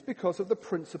Testament is because of the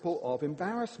principle of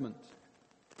embarrassment.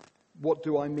 What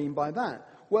do I mean by that?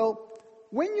 Well,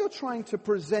 when you're trying to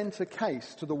present a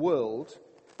case to the world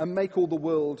and make all the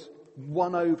world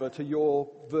won over to your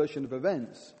version of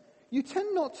events, you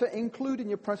tend not to include in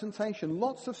your presentation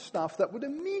lots of stuff that would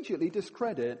immediately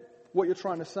discredit what you're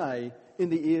trying to say in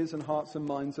the ears and hearts and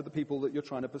minds of the people that you're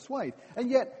trying to persuade. And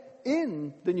yet,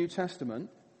 in the New Testament,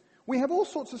 we have all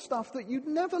sorts of stuff that you'd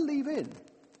never leave in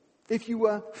if you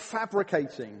were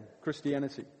fabricating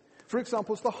Christianity. For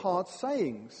example, it's the hard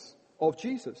sayings of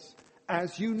Jesus.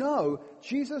 As you know,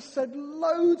 Jesus said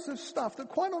loads of stuff that,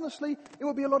 quite honestly, it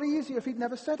would be a lot easier if he'd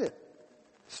never said it.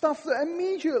 Stuff that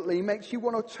immediately makes you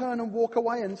want to turn and walk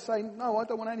away and say, no, I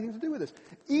don't want anything to do with this.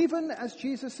 Even as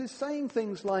Jesus is saying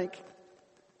things like,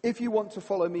 if you want to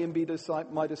follow me and be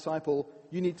my disciple,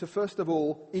 you need to first of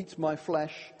all eat my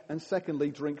flesh and secondly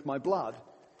drink my blood.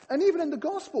 And even in the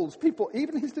Gospels, people,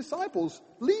 even his disciples,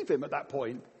 leave him at that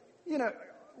point. You know,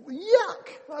 yuck!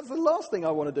 That's the last thing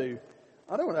I want to do.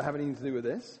 I don't want to have anything to do with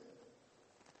this.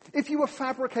 If you were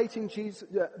fabricating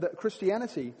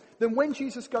Christianity, then when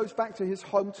Jesus goes back to his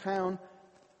hometown,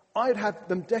 I'd have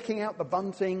them decking out the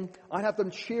bunting, I'd have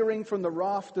them cheering from the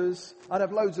rafters, I'd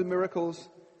have loads of miracles.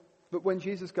 But when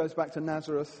Jesus goes back to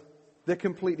Nazareth, they're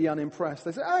completely unimpressed.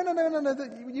 They say, oh,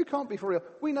 no, you can't be for real.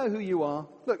 We know who you are.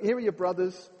 Look, here are your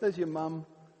brothers, there's your mum.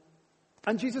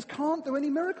 And Jesus can't do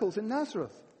any miracles in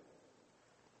Nazareth.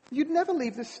 You'd never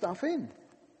leave this stuff in.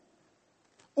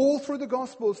 All through the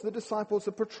Gospels, the disciples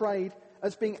are portrayed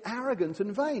as being arrogant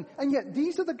and vain. And yet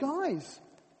these are the guys,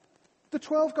 the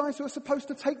 12 guys who are supposed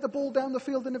to take the ball down the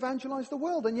field and evangelize the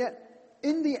world. And yet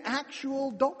in the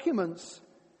actual documents,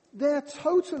 they're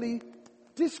totally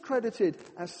discredited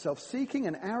as self-seeking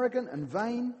and arrogant and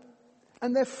vain.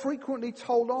 And they're frequently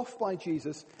told off by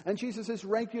Jesus. And Jesus is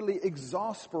regularly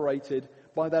exasperated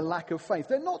by their lack of faith.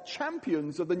 They're not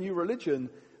champions of the new religion.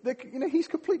 He's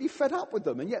completely fed up with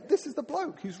them. And yet this is the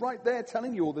bloke who's right there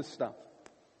telling you all this stuff.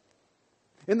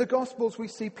 In the Gospels, we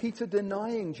see Peter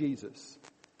denying Jesus.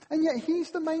 And yet he's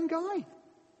the main guy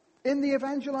in the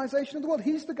evangelization of the world.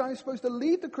 He's the guy who's supposed to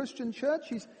lead the Christian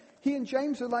church. He and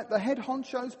James are like the head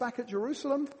honchos back at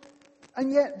Jerusalem.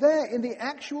 And yet there, in the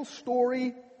actual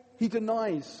story, he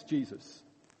denies Jesus.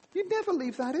 You'd never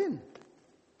leave that in.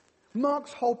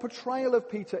 Mark's whole portrayal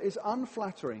of Peter is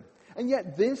unflattering. And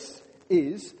yet this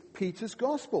is Peter's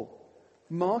gospel.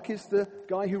 Mark is the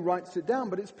guy who writes it down,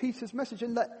 but it's Peter's message.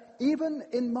 And that even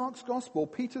in Mark's gospel,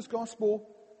 Peter's gospel,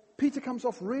 Peter comes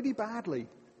off really badly.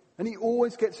 And he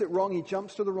always gets it wrong. He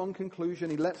jumps to the wrong conclusion.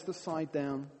 He lets the side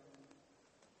down.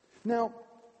 Now,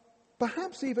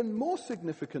 perhaps even more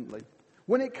significantly,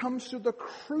 when it comes to the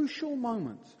crucial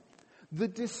moment, the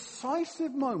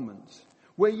decisive moment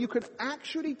where you could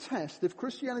actually test if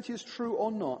Christianity is true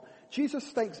or not, Jesus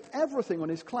stakes everything on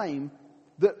his claim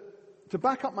that to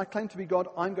back up my claim to be God,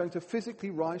 I'm going to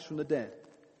physically rise from the dead.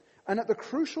 And at the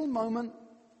crucial moment,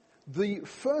 the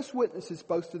first witnesses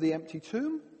both to the empty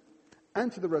tomb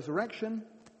and to the resurrection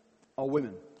are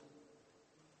women.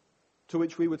 To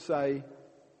which we would say,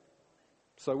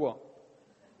 so what?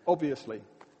 Obviously.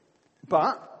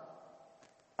 But,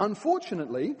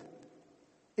 unfortunately,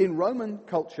 in Roman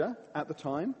culture at the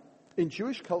time, in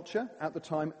Jewish culture at the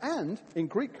time, and in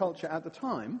Greek culture at the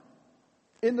time,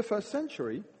 in the first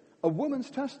century, a woman's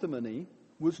testimony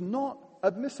was not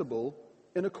admissible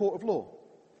in a court of law.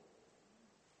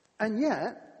 And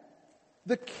yet,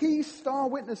 the key star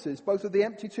witnesses, both of the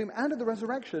empty tomb and of the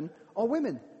resurrection, are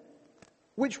women,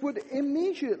 which would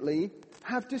immediately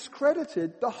have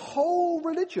discredited the whole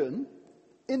religion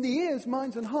in the ears,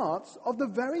 minds, and hearts of the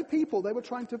very people they were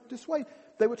trying to dissuade.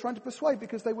 They were trying to persuade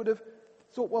because they would have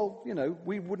thought, well,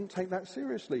 we wouldn't take that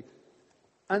seriously.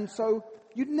 And so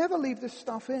you'd never leave this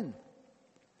stuff in.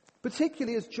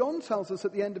 Particularly as John tells us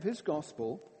at the end of his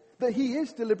gospel that he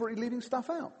is deliberately leaving stuff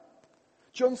out.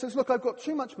 John says, look, I've got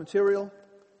too much material.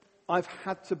 I've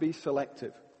had to be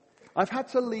selective. I've had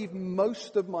to leave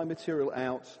most of my material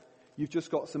out. You've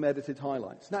just got some edited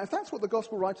highlights. Now, if that's what the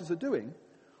gospel writers are doing,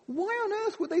 why on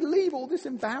earth would they leave all this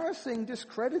embarrassing,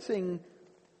 discrediting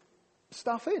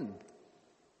stuff in?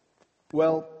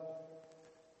 Well,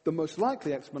 the most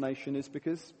likely explanation is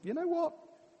because, you know what?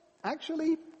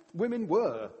 Actually, women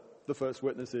were the first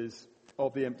witnesses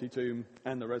of the empty tomb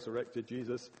and the resurrected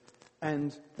Jesus.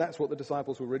 And that's what the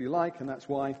disciples were really like, and that's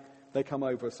why they come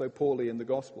over so poorly in the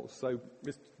Gospels. So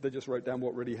they just wrote down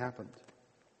what really happened.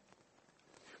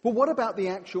 Well, what about the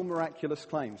actual miraculous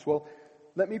claims? Well,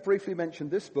 let me briefly mention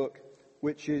this book,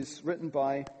 which is written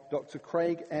by Dr.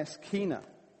 Craig S. Keener.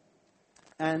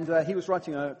 And he was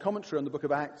writing a commentary on the book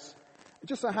of Acts. It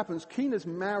just so happens Keener's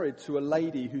married to a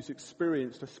lady who's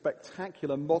experienced a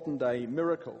spectacular modern-day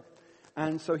miracle.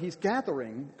 And so he's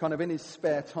gathering, kind of in his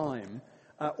spare time,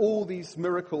 all these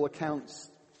miracle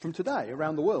accounts from today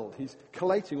around the world. He's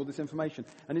collating all this information.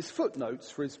 And his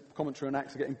footnotes for his commentary on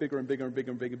Acts are getting bigger and bigger and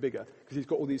bigger and bigger and bigger. Because he's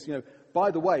got all these,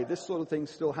 by the way, this sort of thing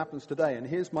still happens today. And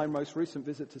here's my most recent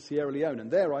visit to Sierra Leone.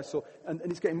 And there I saw, and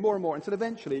it's getting more and more until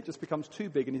eventually it just becomes too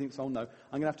big. And he thinks, oh no, I'm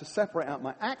going to have to separate out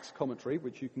my Acts commentary,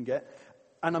 which you can get.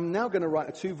 And I'm now going to write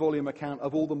a 2-volume account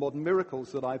of all the modern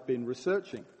miracles that I've been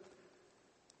researching.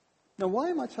 Now, why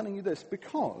am I telling you this?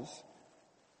 Because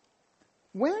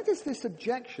where does this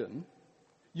objection,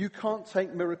 you can't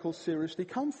take miracles seriously,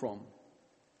 come from?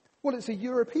 Well, it's a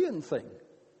European thing.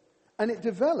 And it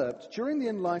developed during the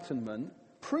Enlightenment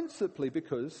principally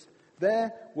because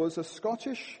there was a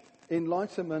Scottish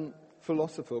Enlightenment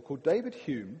philosopher called David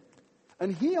Hume,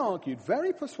 and he argued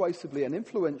very persuasively and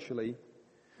influentially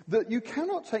that you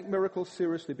cannot take miracles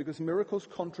seriously because miracles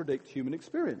contradict human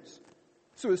experience.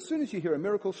 So as soon as you hear a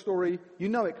miracle story, you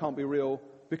know it can't be real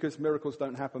because miracles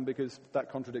don't happen because that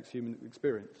contradicts human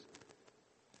experience.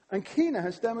 And Keener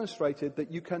has demonstrated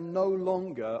that you can no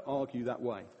longer argue that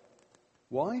way.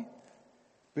 Why?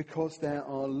 Because there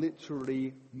are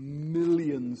literally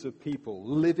millions of people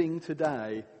living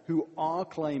today who are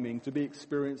claiming to be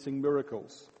experiencing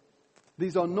miracles.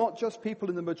 These are not just people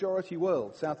in the majority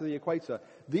world, south of the equator.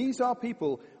 These are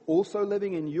people also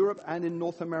living in Europe and in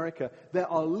North America. There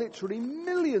are literally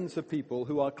millions of people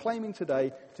who are claiming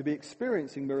today to be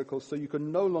experiencing miracles, so you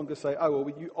can no longer say, oh,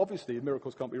 well, obviously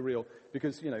miracles can't be real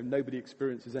because, nobody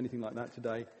experiences anything like that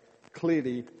today.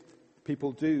 Clearly,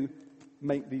 people do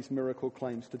make these miracle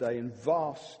claims today in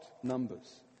vast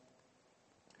numbers.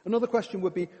 Another question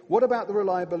would be, what about the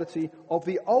reliability of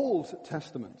the Old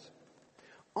Testament?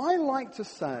 I like to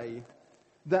say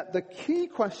that the key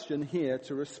question here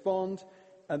to respond,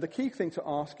 and the key thing to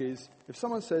ask is, if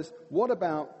someone says, what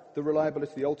about the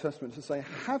reliability of the Old Testament, to say,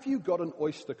 have you got an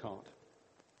Oyster card?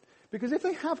 Because if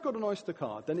they have got an Oyster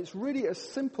card, then it's really as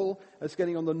simple as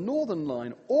getting on the Northern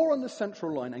Line or on the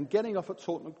Central Line and getting off at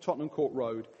Tottenham Court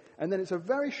Road, and then it's a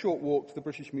very short walk to the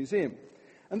British Museum.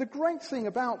 And the great thing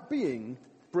about being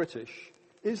British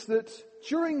is that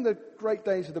during the great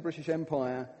days of the British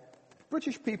Empire,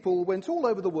 British people went all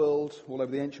over the world, all over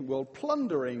the ancient world,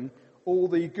 plundering all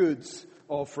the goods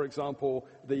of, for example,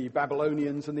 the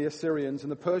Babylonians and the Assyrians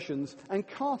and the Persians, and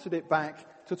carted it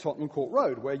back to Tottenham Court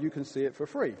Road, where you can see it for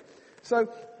free.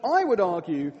 So I would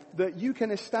argue that you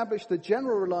can establish the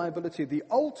general reliability of the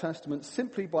Old Testament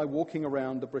simply by walking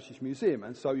around the British Museum.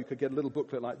 And so you could get a little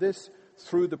booklet like this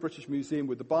through the British Museum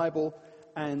with the Bible,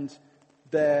 and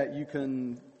there you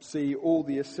can see all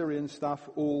the Assyrian stuff,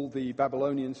 all the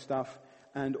Babylonian stuff,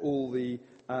 and all the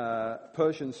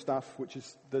Persian stuff,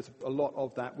 there's a lot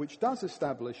of that, which does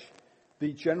establish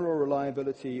the general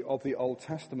reliability of the Old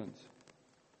Testament.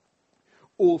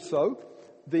 Also,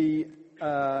 in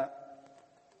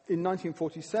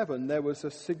 1947, there was a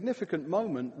significant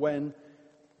moment when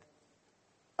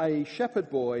a shepherd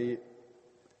boy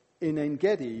in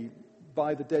En-Gedi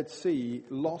by the Dead Sea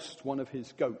lost one of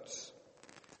his goats.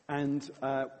 And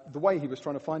the way he was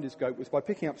trying to find his goat was by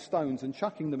picking up stones and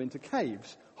chucking them into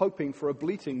caves, hoping for a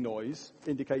bleating noise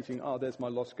indicating, there's my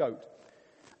lost goat.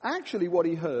 Actually, what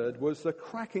he heard was the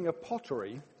cracking of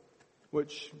pottery,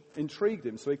 which intrigued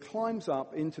him. So he climbs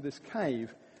up into this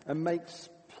cave and makes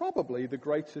probably the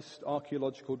greatest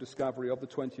archaeological discovery of the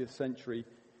 20th century.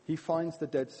 He finds the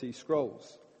Dead Sea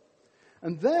Scrolls.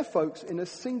 And there, folks, in a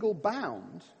single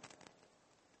bound,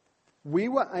 we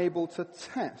were able to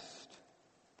test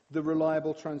the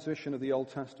reliable transmission of the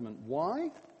Old Testament.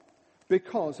 Why?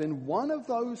 Because in one of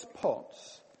those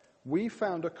pots, we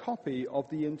found a copy of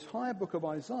the entire book of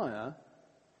Isaiah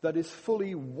that is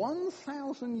fully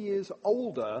 1,000 years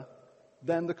older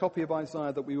than the copy of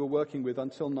Isaiah that we were working with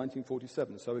until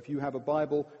 1947. So if you have a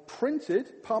Bible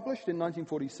printed, published in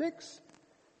 1946,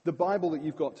 the Bible that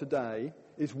you've got today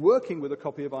is working with a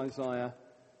copy of Isaiah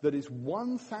that is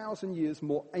 1,000 years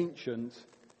more ancient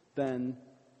than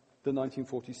the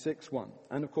 1946 one.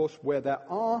 And of course, where there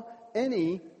are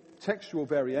any textual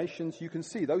variations, you can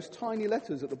see those tiny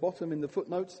letters at the bottom in the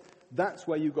footnotes. That's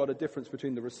where you've got a difference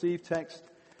between the received text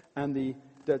and the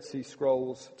Dead Sea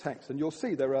Scrolls text. And you'll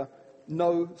see there are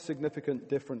no significant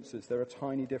differences. There are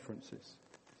tiny differences.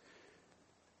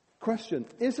 Question: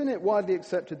 isn't it widely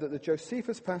accepted that the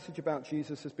Josephus passage about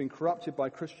Jesus has been corrupted by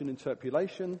Christian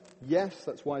interpolation? Yes,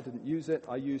 that's why I didn't use it.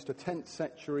 I used a 10th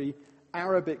century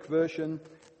Arabic version.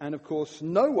 And of course,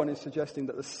 no one is suggesting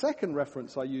that the second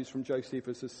reference I used from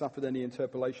Josephus has suffered any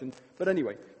interpolation. But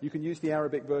anyway, you can use the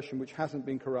Arabic version, which hasn't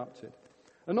been corrupted.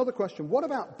 Another question: what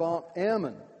about Bart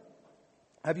Ehrman?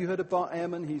 Have you heard of Bart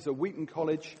Ehrman? He's a Wheaton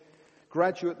College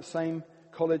graduate, the same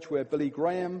college where Billy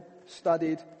Graham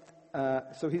studied.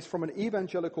 So he's from an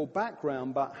evangelical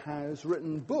background, but has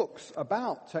written books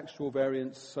about textual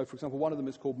variants. So, for example, one of them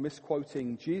is called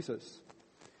Misquoting Jesus.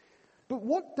 But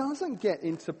what doesn't get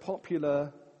into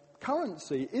popular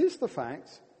currency is the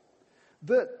fact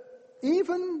that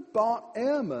even Bart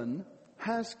Ehrman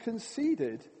has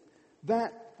conceded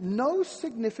that no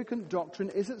significant doctrine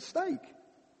is at stake.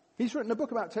 He's written a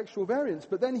book about textual variants,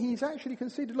 but then he's actually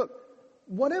conceded, look,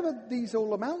 whatever these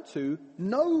all amount to,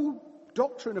 no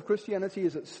doctrine of Christianity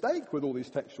is at stake with all these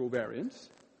textual variants.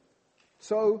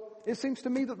 So it seems to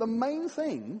me that the main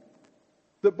thing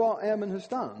that Bart Ehrman has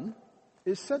done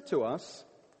is said to us,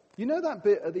 you know that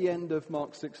bit at the end of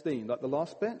Mark 16, like the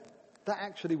last bit? That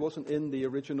actually wasn't in the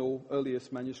original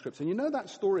earliest manuscripts. And you know that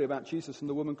story about Jesus and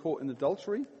the woman caught in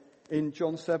adultery in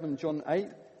John 7, John 8?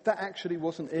 That actually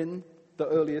wasn't in the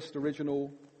earliest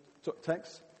original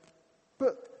text.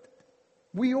 But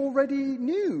we already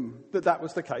knew that that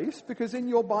was the case, because in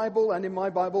your Bible and in my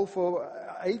Bible for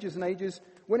ages and ages,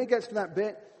 when it gets to that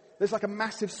bit, there's like a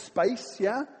massive space,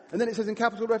 yeah? And then it says in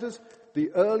capital letters,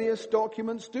 the earliest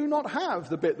documents do not have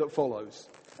the bit that follows.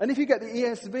 And if you get the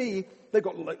ESV, they've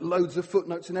got loads of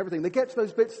footnotes and everything. They get to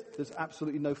those bits, there's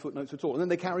absolutely no footnotes at all. And then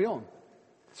they carry on.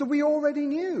 So we already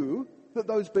knew that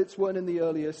those bits weren't in the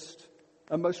earliest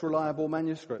and most reliable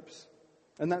manuscripts.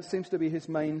 And that seems to be his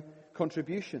main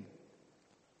contribution.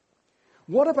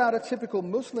 What about a typical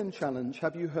Muslim challenge?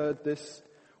 Have you heard this?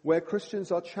 Where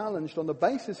Christians are challenged on the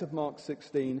basis of Mark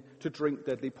 16 to drink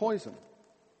deadly poison.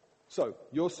 So,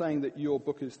 you're saying that your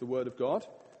book is the Word of God.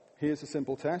 Here's a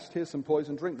simple test. Here's some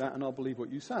poison. Drink that and I'll believe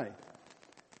what you say.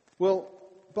 Well,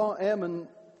 Bart Ehrman,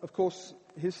 of course,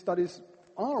 his studies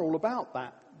are all about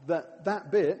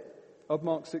that bit of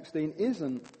Mark 16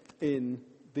 isn't in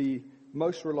the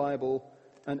most reliable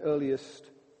and earliest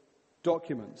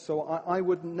documents. So I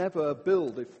would never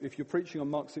build, if you're preaching on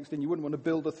Mark 16, you wouldn't want to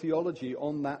build a theology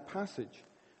on that passage.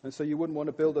 And so you wouldn't want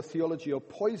to build a theology of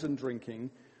poison drinking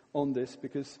on this,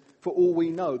 because for all we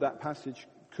know, that passage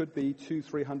could be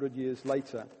 200-300 years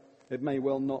later. It may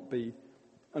well not be,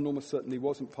 and almost certainly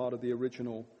wasn't part of the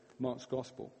original Mark's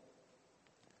Gospel.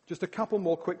 Just a couple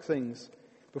more quick things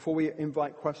before we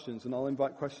invite questions, and I'll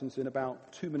invite questions in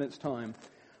about 2 minutes' time.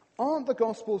 Aren't the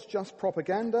Gospels just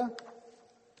propaganda?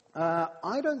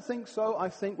 I don't think so. I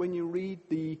think when you read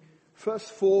the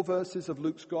first 4 verses of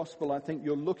Luke's Gospel, I think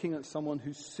you're looking at someone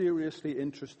who's seriously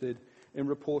interested in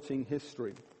reporting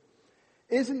history.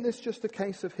 Isn't this just a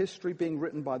case of history being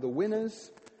written by the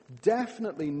winners?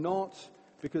 Definitely not,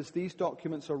 because these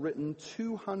documents are written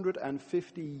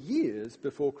 250 years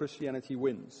before Christianity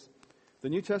wins. The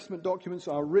New Testament documents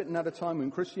are written at a time when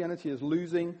Christianity is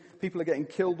losing. People are getting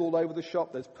killed all over the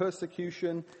shop. There's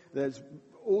persecution. There's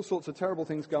all sorts of terrible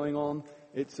things going on.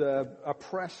 It's a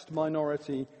oppressed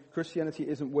minority. Christianity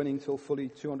isn't winning till fully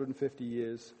 250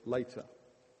 years later.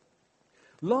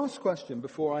 Last question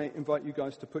before I invite you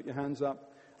guys to put your hands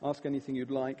up, ask anything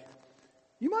you'd like.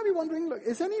 You might be wondering, look,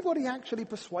 is anybody actually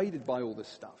persuaded by all this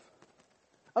stuff?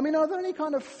 I mean, are there any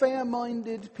kind of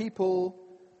fair-minded people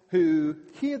who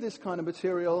hear this kind of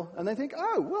material and they think,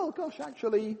 oh, well, gosh,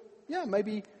 actually, yeah,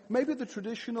 maybe the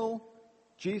traditional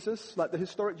Jesus, like the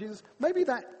historic Jesus, maybe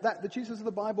that the Jesus of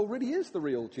the Bible really is the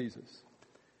real Jesus?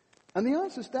 And the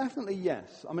answer is definitely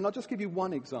yes. I mean, I'll just give you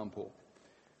one example.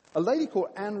 A lady called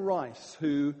Anne Rice,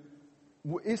 who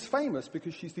is famous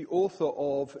because she's the author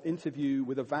of Interview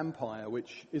with a Vampire,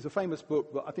 which is a famous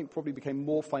book, but I think probably became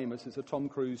more famous as a Tom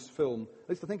Cruise film. At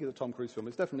least I think it's a Tom Cruise film.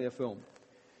 It's definitely a film.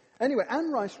 Anyway,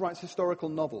 Anne Rice writes historical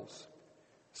novels.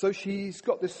 So she's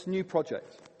got this new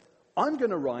project. I'm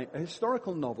going to write a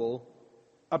historical novel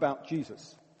about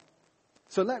Jesus.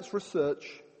 So let's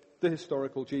research the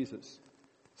historical Jesus.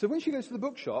 So when she goes to the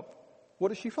bookshop, what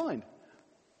does she find?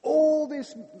 All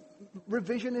this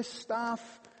revisionist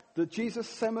stuff, the Jesus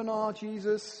seminar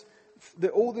Jesus,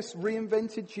 all this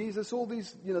reinvented Jesus, all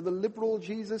these, the liberal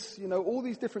Jesus, all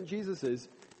these different Jesuses.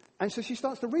 And so she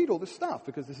starts to read all this stuff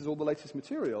because this is all the latest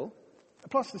material.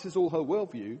 Plus this is all her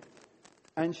worldview.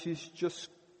 And she's just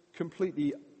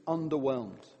completely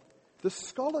underwhelmed. The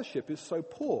scholarship is so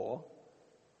poor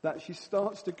that she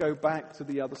starts to go back to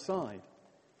the other side.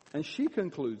 And she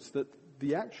concludes that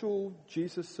the actual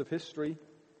Jesus of history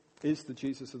is the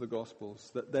Jesus of the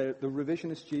Gospels, that the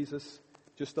revisionist Jesus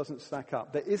just doesn't stack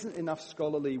up. There isn't enough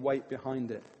scholarly weight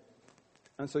behind it.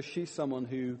 And so she's someone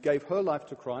who gave her life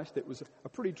to Christ. It was a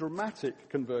pretty dramatic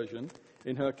conversion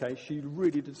in her case. She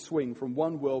really did swing from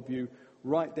one worldview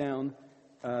right down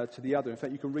to the other. In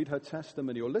fact, you can read her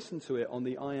testimony or listen to it on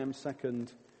the I Am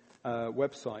Second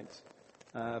website.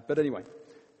 But anyway,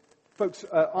 folks,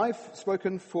 I've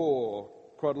spoken for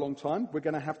quite a long time. We're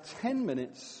going to have 10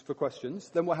 minutes for questions.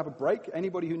 Then we'll have a break.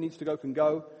 Anybody who needs to go can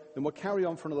go. Then we'll carry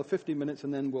on for another 15 minutes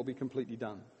and then we'll be completely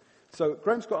done. So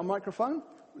Graham's got a microphone.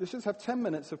 Let's just have 10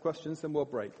 minutes of questions, then we'll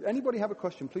break. Anybody have a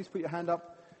question, please put your hand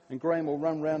up and Graham will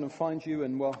run round and find you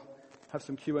and we'll have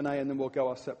some Q&A and then we'll go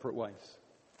our separate ways.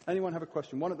 Anyone have a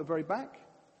question? One at the very back?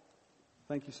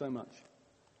 Thank you so much.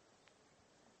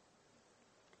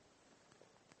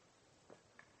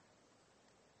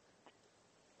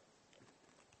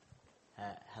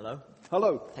 Hello.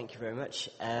 Hello. Thank you very much.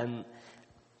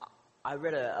 I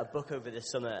read a book over the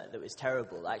summer that was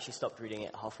terrible. I actually stopped reading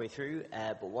it halfway through,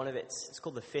 but one of it's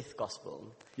called The Fifth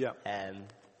Gospel. Yeah.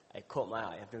 It caught my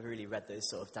eye. I've never really read those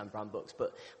sort of Dan Brown books,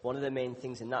 but one of the main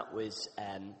things in that was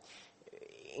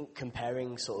in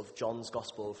comparing sort of John's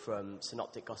Gospel from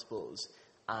Synoptic Gospels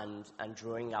and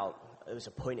drawing out, there was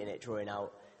a point in it drawing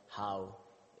out how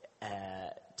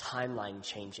timeline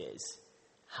changes,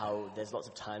 how there's lots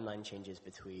of timeline changes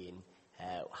between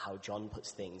how John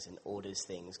puts things and orders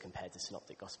things compared to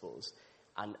Synoptic Gospels,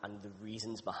 and the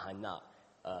reasons behind that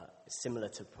are similar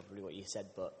to probably what you said,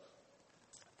 but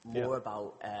more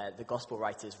about the Gospel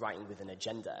writers writing with an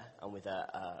agenda and with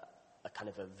a kind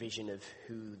of a vision of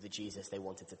who the Jesus they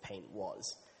wanted to paint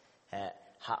was.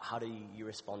 How do you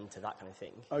respond to that kind of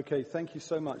thing? Okay, thank you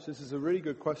so much. This is a really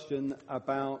good question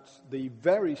about the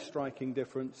very striking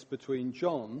difference between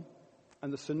John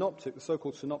and the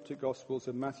so-called synoptic Gospels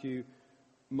of Matthew,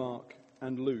 Mark,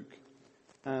 and Luke.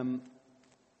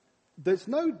 There's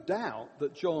no doubt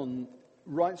that John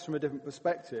writes from a different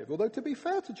perspective, although to be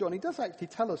fair to John, he does actually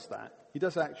tell us that. He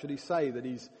does actually say that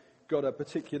he's got a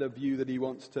particular view that he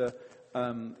wants to,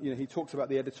 he talks about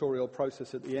the editorial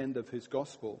process at the end of his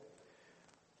Gospel.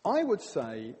 I would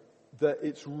say that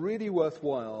it's really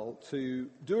worthwhile to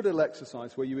do a little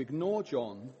exercise where you ignore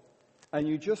John and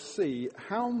you just see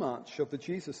how much of the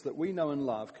Jesus that we know and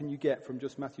love can you get from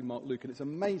just Matthew, Mark, Luke. And it's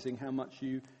amazing how much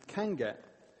you can get.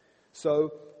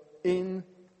 So in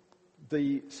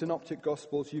the Synoptic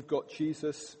Gospels, you've got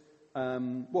Jesus,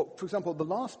 for example, the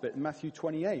last bit in Matthew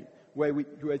 28, where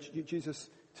Jesus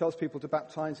tells people to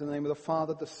baptize in the name of the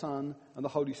Father, the Son, and the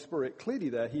Holy Spirit. Clearly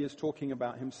there, he is talking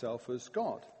about himself as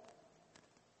God.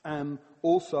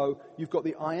 Also, you've got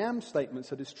the I am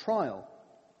statements at his trial,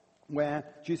 where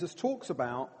Jesus talks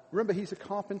about, remember he's a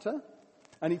carpenter,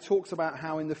 and he talks about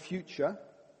how in the future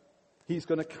he's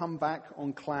going to come back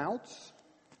on clouds,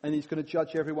 and he's going to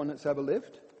judge everyone that's ever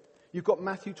lived. You've got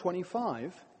Matthew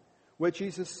 25, where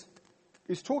Jesus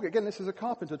is talking, again, this is a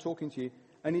carpenter talking to you,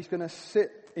 and he's going to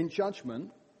sit in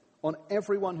judgment on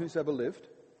everyone who's ever lived,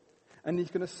 and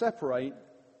he's going to separate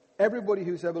everybody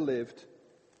who's ever lived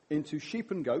into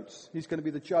sheep and goats. He's going to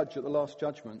be the judge at the last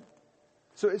judgment.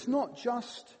 So it's not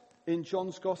just in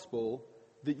John's Gospel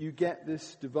that you get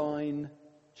this divine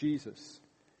Jesus.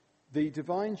 The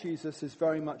divine Jesus is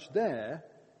very much there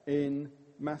in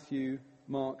Matthew,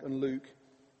 Mark, and Luke.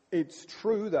 It's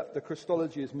true that the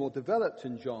Christology is more developed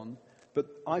in John, but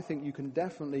I think you can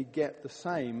definitely get the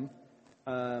same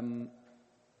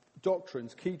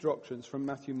doctrines, key doctrines from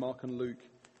Matthew, Mark, and Luke.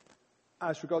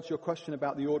 As regards your question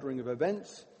about the ordering of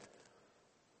events,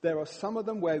 there are some of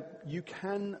them where you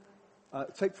can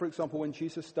take, for example, when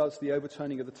Jesus does the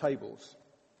overturning of the tables.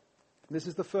 This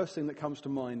is the first thing that comes to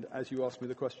mind as you ask me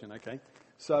the question, okay?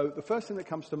 So the first thing that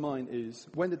comes to mind is,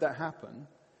 when did that happen?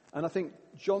 And I think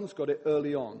John's got it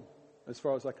early on, as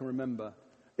far as I can remember.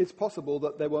 It's possible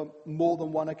that there were more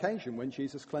than one occasion when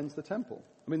Jesus cleansed the temple.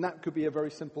 I mean, that could be a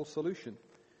very simple solution.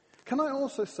 Can I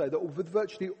also say that with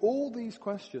virtually all these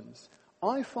questions,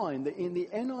 I find that in the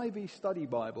NIV Study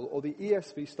Bible or the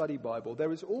ESV Study Bible,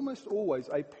 there is almost always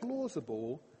a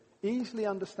plausible, easily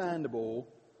understandable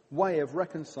way of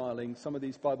reconciling some of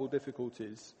these Bible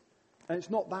difficulties. And it's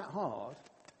not that hard.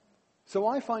 So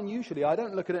I find usually, I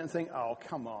don't look at it and think, oh,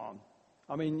 come on.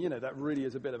 I mean, that really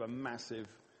is a bit of a massive,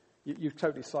 you've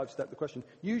totally sidestepped the question.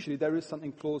 Usually there is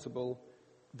something plausible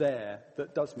there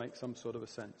that does make some sort of a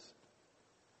sense.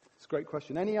 It's a great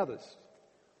question. Any others?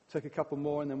 Take a couple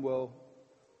more and then we'll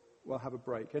have a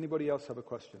break. Anybody else have a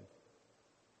question?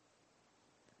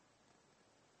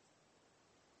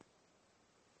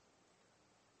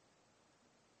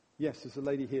 Yes, there's a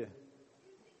lady here.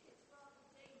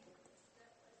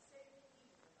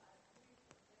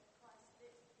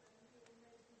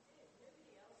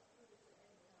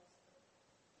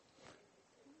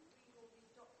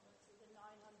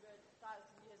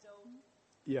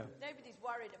 Yeah. Nobody's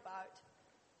worried about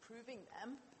proving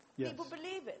them. Yes. People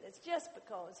believe it. It's just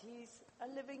because he's a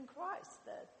living Christ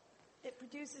that it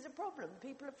produces a problem.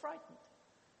 People are frightened.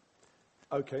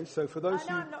 Okay, so for those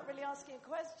I know I'm not really asking a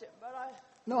question, but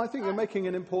No, I think you're making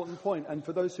an important point. And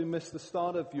for those who missed the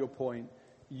start of your point,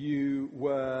 you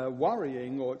were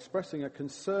worrying or expressing a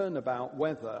concern about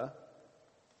whether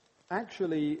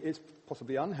actually it's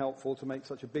possibly unhelpful to make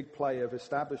such a big play of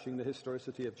establishing the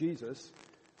historicity of Jesus.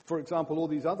 For example, all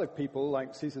these other people,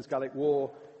 like Caesar's Gallic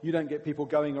War, you don't get people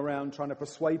going around trying to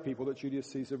persuade people that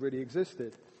Julius Caesar really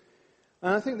existed.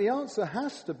 And I think the answer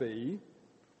has to be,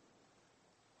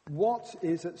 what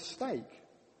is at stake?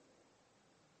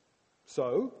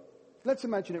 So, let's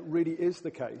imagine it really is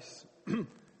the case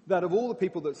that of all the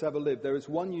people that's ever lived, there is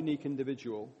one unique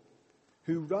individual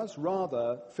who does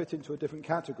rather fit into a different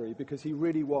category because he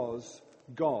really was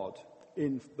God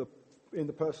in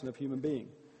the person of human being.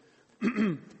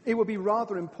 It would be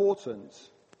rather important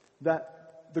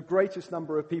that the greatest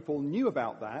number of people knew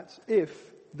about that if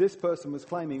this person was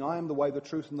claiming, I am the way, the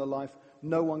truth, and the life.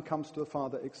 No one comes to the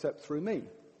Father except through me.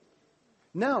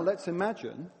 Now let's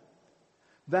imagine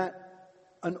that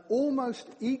an almost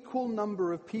equal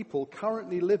number of people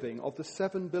currently living, of the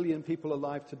 7 billion people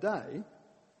alive today,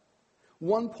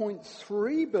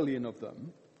 1.3 billion of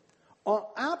them are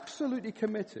absolutely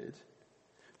committed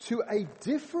to a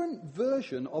different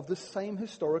version of the same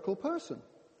historical person.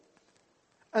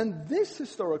 And this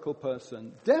historical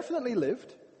person definitely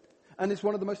lived and is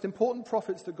one of the most important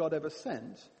prophets that God ever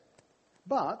sent,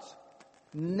 but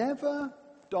never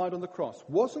died on the cross,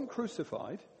 wasn't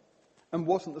crucified, and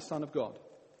wasn't the Son of God.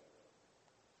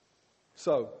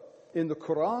 So, in the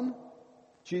Quran,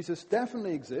 Jesus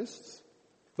definitely exists,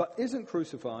 but isn't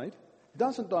crucified,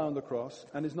 doesn't die on the cross,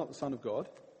 and is not the Son of God.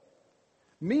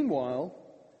 Meanwhile,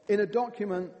 in a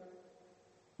document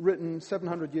written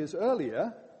 700 years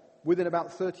earlier, within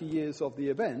about 30 years of the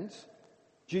event,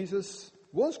 Jesus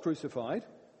was crucified,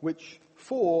 which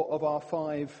 4 of our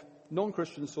 5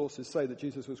 non-Christian sources say that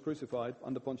Jesus was crucified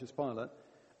under Pontius Pilate,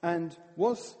 and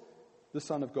was the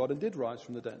Son of God and did rise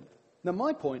from the dead. Now,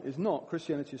 my point is not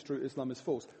Christianity is true, Islam is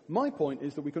false. My point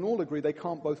is that we can all agree they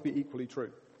can't both be equally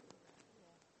true.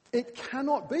 It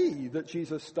cannot be that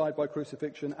Jesus died by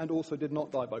crucifixion and also did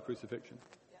not die by crucifixion.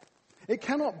 It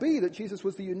cannot be that Jesus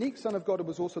was the unique Son of God and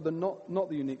was also not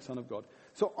the unique Son of God.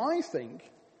 So I think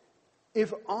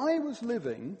if I was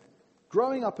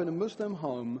growing up in a Muslim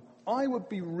home, I would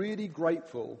be really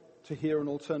grateful to hear an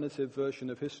alternative version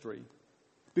of history.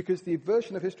 Because the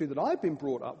version of history that I've been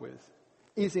brought up with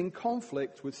is in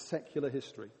conflict with secular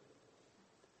history.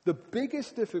 The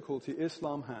biggest difficulty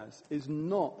Islam has is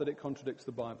not that it contradicts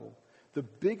the Bible. The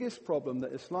biggest problem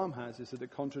that Islam has is that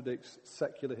it contradicts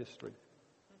secular history.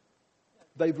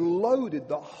 They've loaded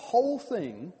the whole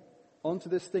thing onto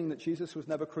this thing that Jesus was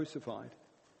never crucified.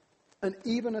 And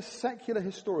even a secular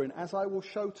historian, as I will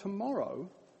show tomorrow,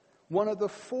 one of the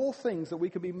 4 things that we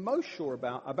can be most sure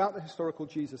about the historical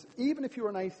Jesus, even if you're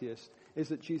an atheist, is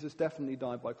that Jesus definitely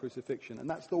died by crucifixion. And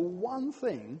that's the one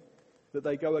thing that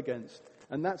they go against.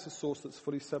 And that's a source that's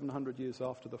fully 700 years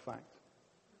after the fact.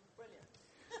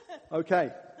 Brilliant.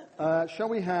 Okay. Shall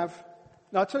we have...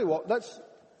 Now, I'll tell you what. Let's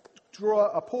draw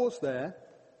a pause there.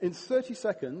 In 30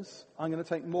 seconds, I'm going to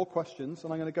take more questions,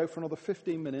 and I'm going to go for another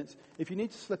 15 minutes. If you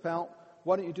need to slip out,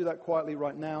 why don't you do that quietly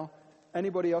right now?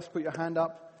 Anybody else, put your hand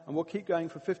up, and we'll keep going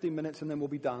for 15 minutes, and then we'll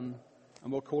be done,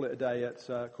 and we'll call it a day at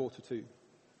 1:45.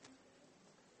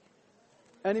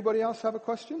 Anybody else have a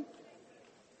question?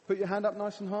 Put your hand up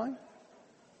nice and high.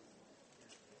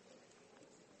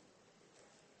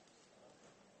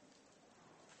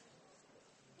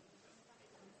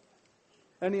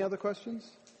 Any other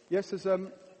questions? Yes, there's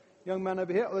a young man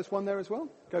over here. Oh, there's one there as well.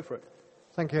 Go for it.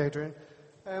 Thank you, Adrian.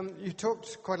 You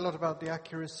talked quite a lot about the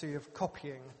accuracy of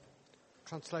copying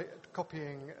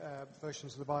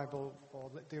versions of the Bible or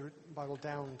the Bible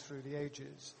down through the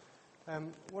ages.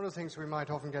 One of the things we might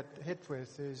often get hit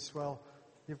with is, well,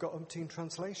 you've got umpteen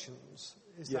translations.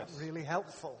 Is that really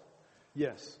helpful?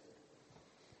 Yes.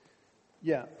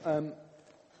 Yeah.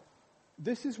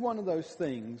 This is one of those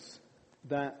things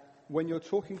that when you're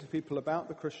talking to people about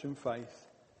the Christian faith,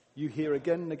 you hear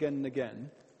again and again and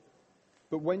again.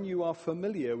 But when you are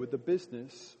familiar with the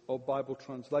business of Bible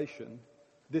translation,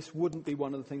 this wouldn't be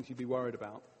one of the things you'd be worried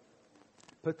about.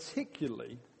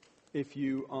 Particularly if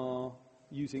you are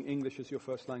using English as your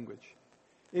first language.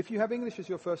 If you have English as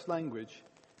your first language,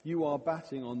 you are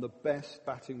batting on the best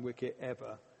batting wicket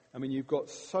ever. I mean, you've got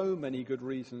so many good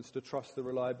reasons to trust the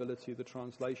reliability of the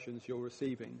translations you're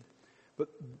receiving. But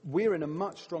we're in a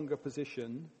much stronger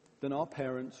position than our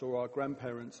parents or our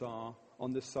grandparents are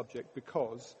on this subject,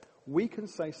 because we can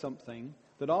say something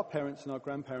that our parents and our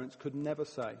grandparents could never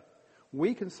say.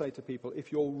 We can say to people,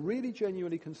 if you're really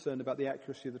genuinely concerned about the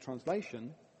accuracy of the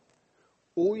translation,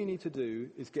 all you need to do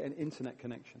is get an internet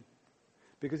connection.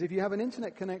 Because if you have an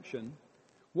internet connection,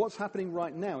 what's happening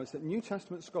right now is that New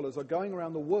Testament scholars are going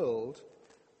around the world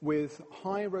with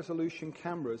high-resolution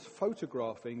cameras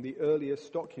photographing the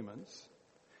earliest documents.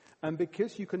 And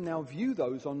because you can now view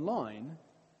those online,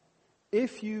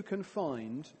 if you can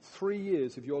find 3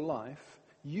 years of your life,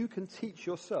 you can teach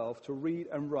yourself to read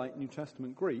and write New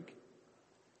Testament Greek.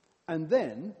 And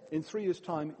then, in 3 years'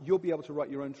 time, you'll be able to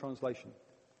write your own translation.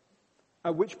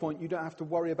 At which point, you don't have to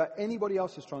worry about anybody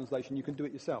else's translation. You can do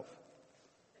it yourself.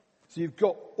 So you've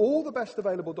got all the best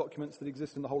available documents that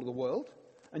exist in the whole of the world,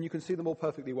 and you can see them all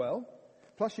perfectly well.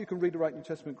 Plus, you can read and write New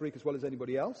Testament Greek as well as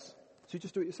anybody else. So you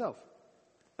just do it yourself.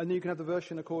 And then you can have the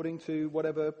version according to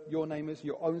whatever your name is,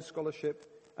 your own scholarship,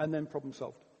 and then problem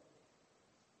solved.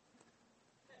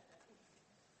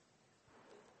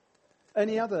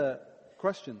 Any other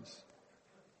questions?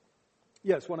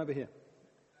 Yes, one over here.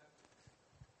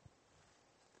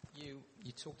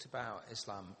 You talked about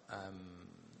Islam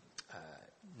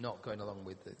not going along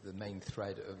with the main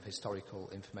thread of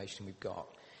historical information we've got.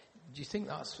 Do you think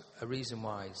that's a reason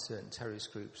why certain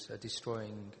terrorist groups are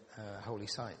destroying holy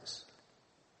sites?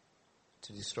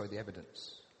 To destroy the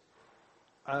evidence?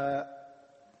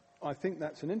 I think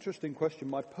that's an interesting question.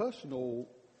 My personal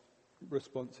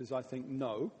response is I think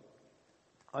no.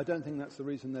 I don't think that's the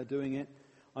reason they're doing it.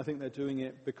 I think they're doing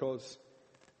it because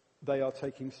they are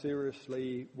taking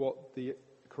seriously what the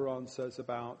Quran says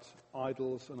about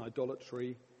idols and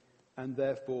idolatry, and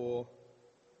therefore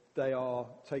they are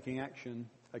taking action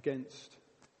against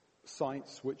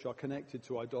sites which are connected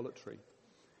to idolatry.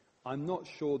 I'm not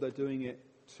sure they're doing it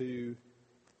to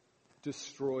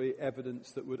destroy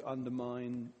evidence that would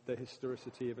undermine the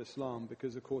historicity of Islam,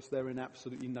 because, of course, they're in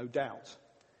absolutely no doubt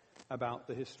about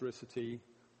the historicity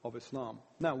of Islam.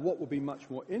 Now, what will be much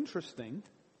more interesting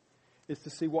is to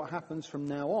see what happens from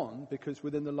now on, because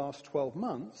within the last 12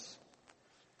 months,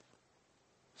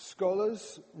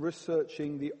 scholars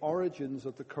researching the origins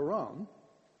of the Quran,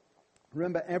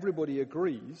 remember, everybody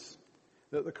agrees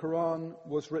that the Quran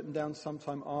was written down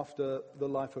sometime after the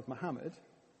life of Muhammad,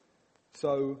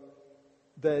 so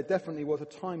there definitely was a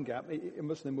time gap. A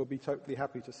Muslim will be totally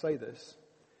happy to say this.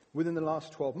 Within the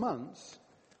last 12 months,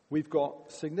 we've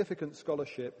got significant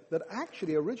scholarship that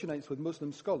actually originates with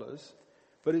Muslim scholars,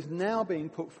 but is now being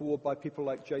put forward by people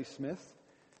like Jay Smith.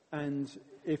 And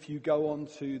if you go on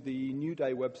to the New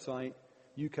Day website,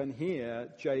 you can hear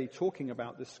Jay talking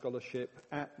about this scholarship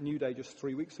at New Day just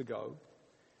 3 weeks ago,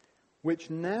 which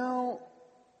now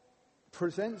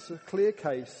presents a clear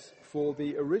case for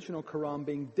the original Quran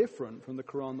being different from the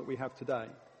Quran that we have today.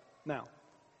 Now,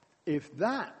 if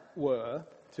that were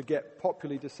to get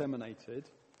popularly disseminated,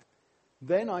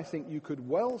 then I think you could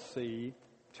well see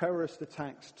terrorist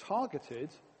attacks targeted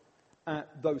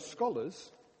at those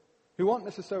scholars who aren't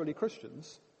necessarily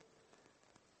Christians,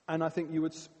 And I think you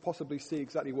would possibly see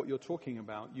exactly what you're talking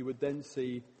about. You would then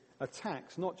see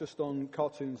attacks, not just on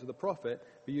cartoons of the prophet,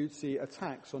 but you'd see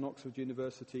attacks on Oxford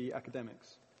University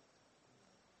academics,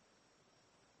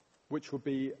 which would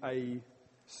be a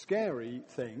scary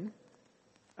thing,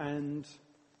 and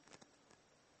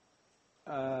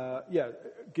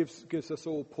gives us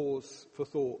all pause for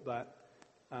thought that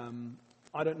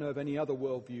I don't know of any other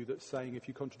worldview that's saying if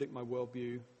you contradict my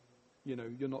worldview,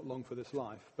 you're not long for this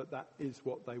life, but that is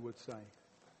what they would say.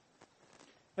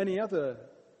 Any other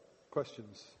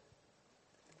questions?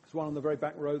 There's one on the very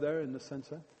back row there in the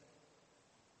centre.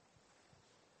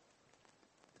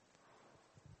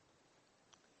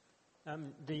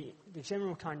 The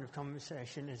general kind of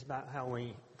conversation is about how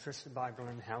we trust the Bible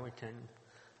and how we can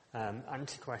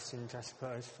answer questions, I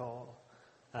suppose, for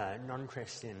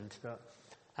non-Christians. But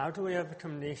how do we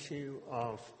overcome the issue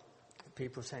of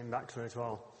people saying back to us,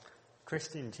 well,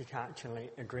 Christians, you can't actually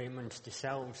agree amongst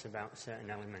yourselves about certain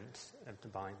elements of the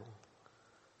Bible?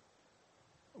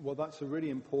 Well, that's a really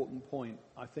important point.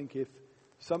 I think if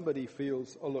somebody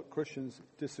feels, oh, look, Christians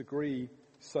disagree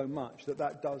so much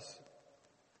that does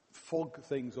fog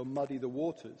things or muddy the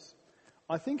waters.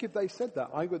 I think if they said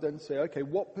that, I would then say, okay,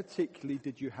 what particularly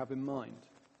did you have in mind?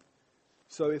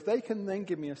 So if they can then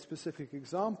give me a specific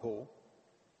example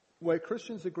where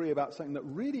Christians agree about something that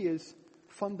really is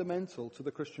fundamental to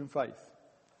the Christian faith.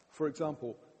 For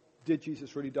example, did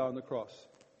Jesus really die on the cross?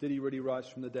 Did he really rise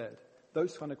from the dead?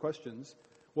 Those kind of questions.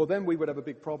 Well, then we would have a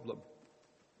big problem.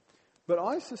 But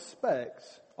I suspect,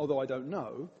 although I don't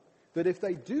know, that if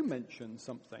they do mention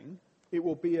something, it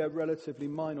will be a relatively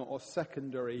minor or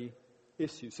secondary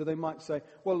issue. So they might say,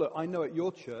 well, look, I know at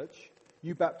your church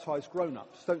you baptize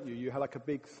grown-ups, don't you? You have like a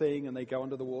big thing and they go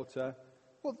under the water.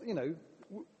 Well,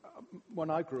 when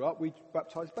I grew up, we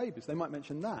baptized babies. They might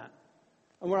mention that.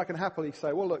 And where I can happily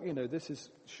say, well, look, this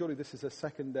is a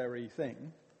secondary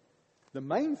thing. The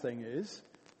main thing is,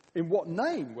 in what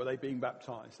name were they being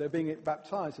baptized? They're being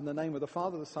baptized in the name of the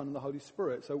Father, the Son, and the Holy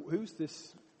Spirit. So who's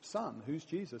this Son? Who's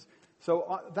Jesus?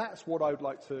 So that's what I would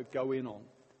like to go in on.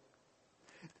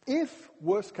 If,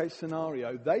 worst case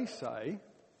scenario, they say,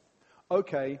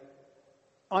 okay,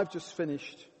 I've just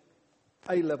finished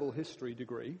A-level history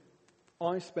degree.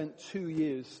 I spent 2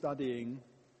 years studying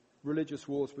religious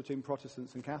wars between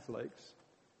Protestants and Catholics.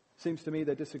 Seems to me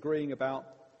they're disagreeing about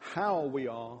how we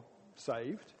are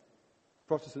saved.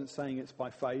 Protestants saying it's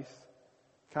by faith.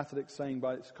 Catholics saying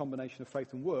by it's a combination of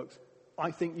faith and works.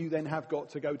 I think you then have got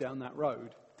to go down that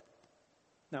road.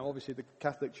 Now, obviously, the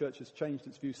Catholic Church has changed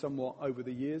its view somewhat over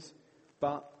the years,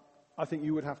 but I think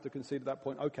you would have to concede at that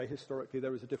point, okay, historically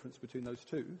there is a difference between those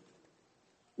two.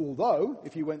 Although,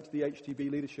 if you went to the HTB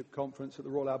Leadership Conference at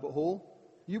the Royal Albert Hall,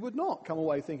 you would not come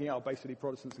away thinking, oh, basically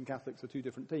Protestants and Catholics are two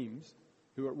different teams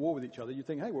who are at war with each other. You'd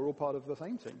think, hey, we're all part of the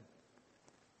same team.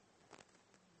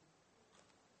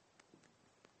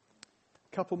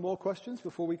 Couple more questions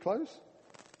before we close?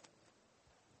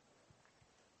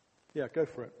 Yeah, go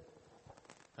for it.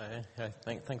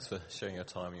 Thanks for sharing your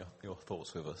time, your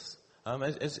thoughts with us.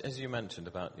 As you mentioned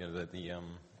about the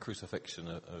crucifixion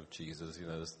of Jesus,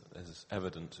 there's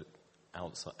evidence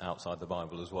outside the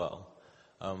Bible as well.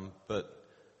 But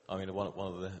I mean, one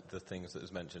of the things that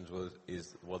is mentioned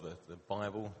is whether the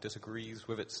Bible disagrees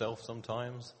with itself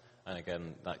sometimes, and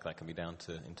again that can be down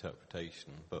to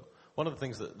interpretation. But one of the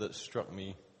things that struck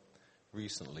me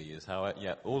recently is how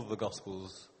all of the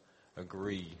Gospels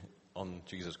agree on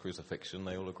Jesus' crucifixion.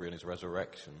 They all agree on his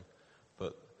resurrection,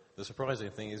 but the surprising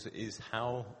thing is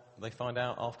how they find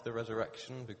out after the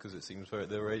resurrection, because it seems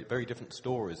they're very different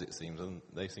stories, it seems, and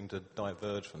they seem to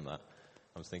diverge from that.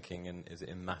 I was thinking, is it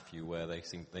in Matthew where they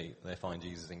find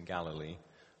Jesus in Galilee,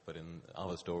 but in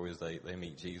other stories they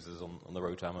meet Jesus on the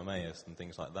road to Emmaus and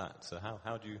things like that. So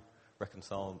how do you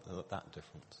reconcile that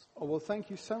difference? Oh, well, thank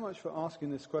you so much for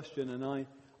asking this question, and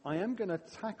I am going to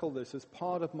tackle this as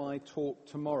part of my talk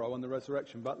tomorrow on the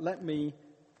resurrection, but let me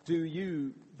do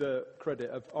you the credit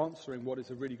of answering what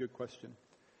is a really good question.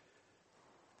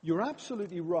 You're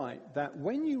absolutely right that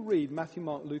when you read Matthew,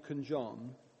 Mark, Luke, and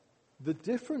John, the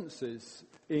differences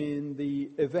in the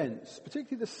events,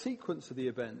 particularly the sequence of the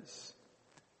events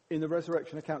in the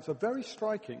resurrection accounts, are very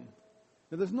striking.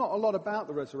 Now, there's not a lot about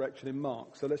the resurrection in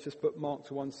Mark, so let's just put Mark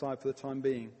to one side for the time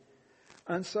being.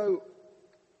 And so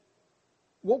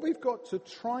what we've got to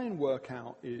try and work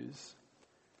out is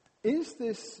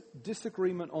this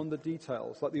disagreement on the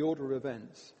details, like the order of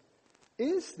events,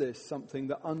 is this something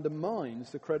that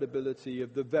undermines the credibility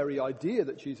of the very idea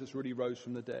that Jesus really rose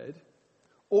from the dead,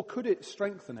 or could it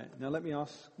strengthen it? Now let me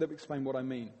explain what I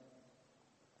mean.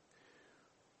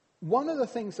 One of the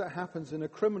things that happens in a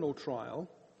criminal trial,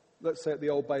 let's say at the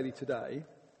Old Bailey today,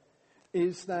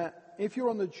 is that if you're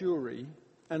on the jury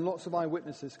and lots of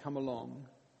eyewitnesses come along,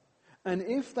 and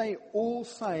if they all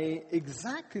say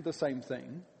exactly the same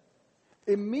thing,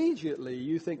 immediately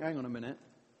you think, hang on a minute,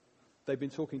 they've been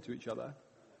talking to each other,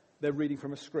 they're reading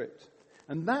from a script.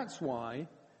 And that's why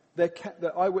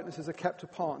the eyewitnesses are kept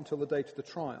apart until the date of the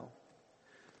trial.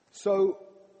 So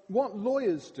what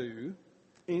lawyers do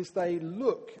is they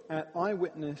look at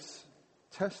eyewitness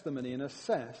testimony and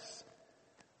assess,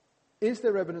 is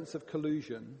there evidence of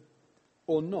collusion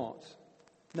or not?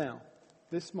 Now,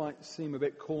 this might seem a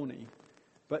bit corny,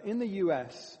 but in the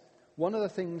US, one of the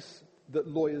things that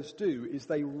lawyers do is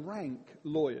they rank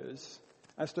lawyers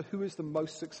as to who is the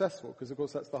most successful, because of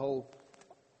course that's the whole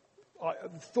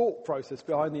thought process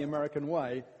behind the American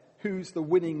way. Who's the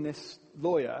winningest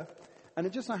lawyer? And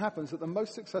it just so happens that the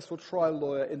most successful trial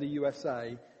lawyer in the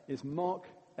USA is Mark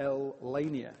L.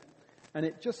 Lanier. And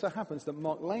it just so happens that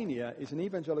Mark Lanier is an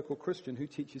evangelical Christian who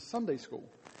teaches Sunday school.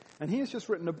 And he has just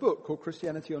written a book called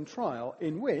Christianity on Trial,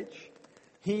 in which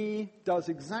he does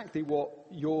exactly what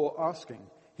you're asking.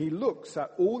 He looks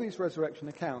at all these resurrection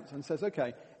accounts and says,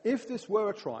 okay, if this were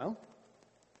a trial,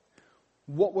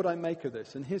 what would I make of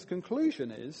this? And his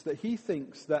conclusion is that he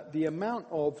thinks that the amount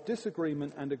of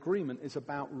disagreement and agreement is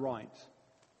about right.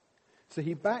 So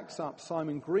he backs up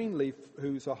Simon Greenleaf,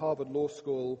 who's a Harvard Law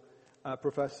School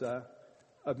professor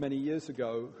of many years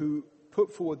ago, who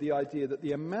put forward the idea that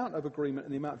the amount of agreement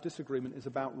and the amount of disagreement is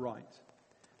about right.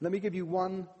 Let me give you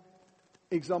one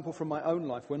example from my own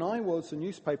life. When I was a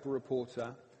newspaper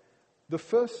reporter, the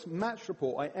first match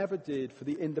report I ever did for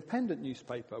the Independent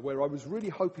newspaper, where I was really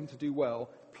hoping to do well,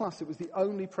 plus it was the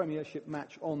only Premiership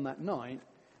match on that night,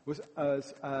 was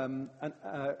as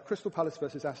Crystal Palace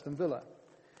versus Aston Villa.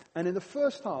 And in the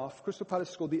first half, Crystal Palace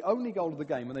scored the only goal of the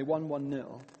game, and they won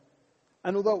 1-0.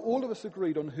 And although all of us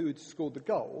agreed on who had scored the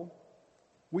goal,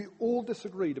 we all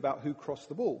disagreed about who crossed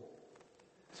the ball.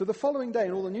 So the following day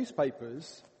in all the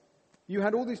newspapers, you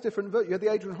had all these different you had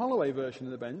the Adrian Holloway version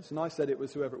of events, and I said it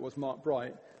was whoever it was, Mark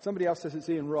Bright. Somebody else says it's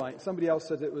Ian Wright. Somebody else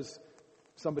said it was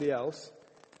somebody else.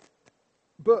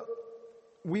 But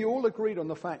we all agreed on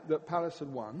the fact that Palace had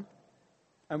won,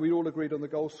 and we all agreed on the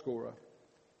goal scorer.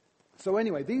 So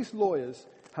anyway, these lawyers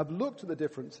have looked at the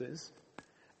differences,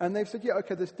 and they've said, yeah,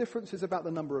 okay, there's differences about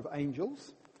the number of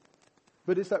angels,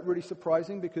 but is that really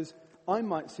surprising? Because I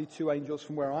might see 2 angels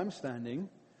from where I'm standing,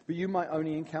 but you might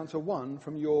only encounter one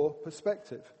from your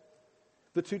perspective.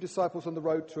 The 2 disciples on the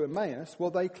road to Emmaus, well,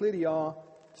 they clearly are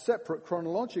separate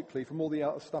chronologically from all the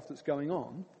other stuff that's going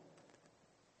on.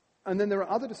 And then there are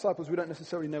other disciples we don't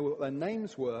necessarily know what their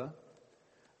names were.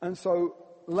 And so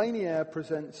Lanier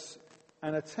presents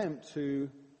an attempt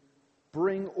to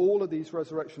bring all of these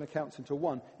resurrection accounts into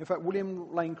one. In fact,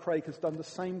 William Lane Craig has done the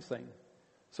same thing.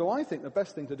 So I think the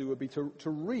best thing to do would be to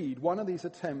read one of these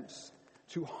attempts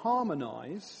to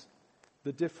harmonize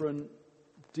the different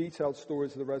detailed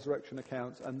stories of the resurrection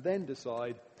accounts and then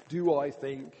decide, do I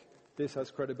think this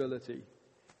has credibility?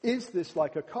 Is this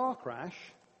like a car crash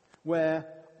where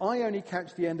I only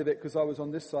catch the end of it because I was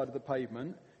on this side of the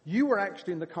pavement, you were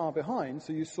actually in the car behind,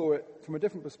 so you saw it from a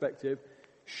different perspective,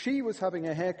 she was having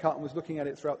a haircut and was looking at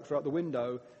it throughout the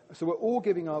window, so we're all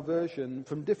giving our version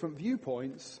from different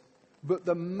viewpoints, but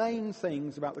the main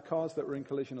things about the cars that were in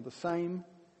collision are the same,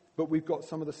 but we've got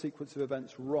some of the sequence of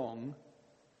events wrong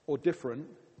or different.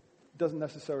 Doesn't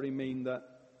necessarily mean that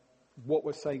what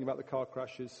we're saying about the car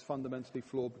crash is fundamentally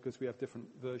flawed because we have different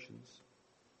versions.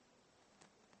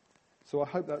 So I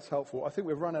hope that's helpful. I think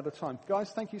we've run out of time.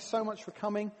 Guys, thank you so much for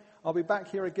coming. I'll be back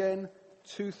here again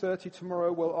 2:30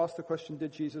 tomorrow. We'll ask the question,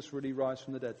 did Jesus really rise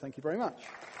from the dead? Thank you very much.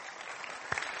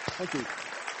 Thank you.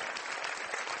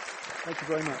 Thank you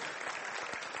very much.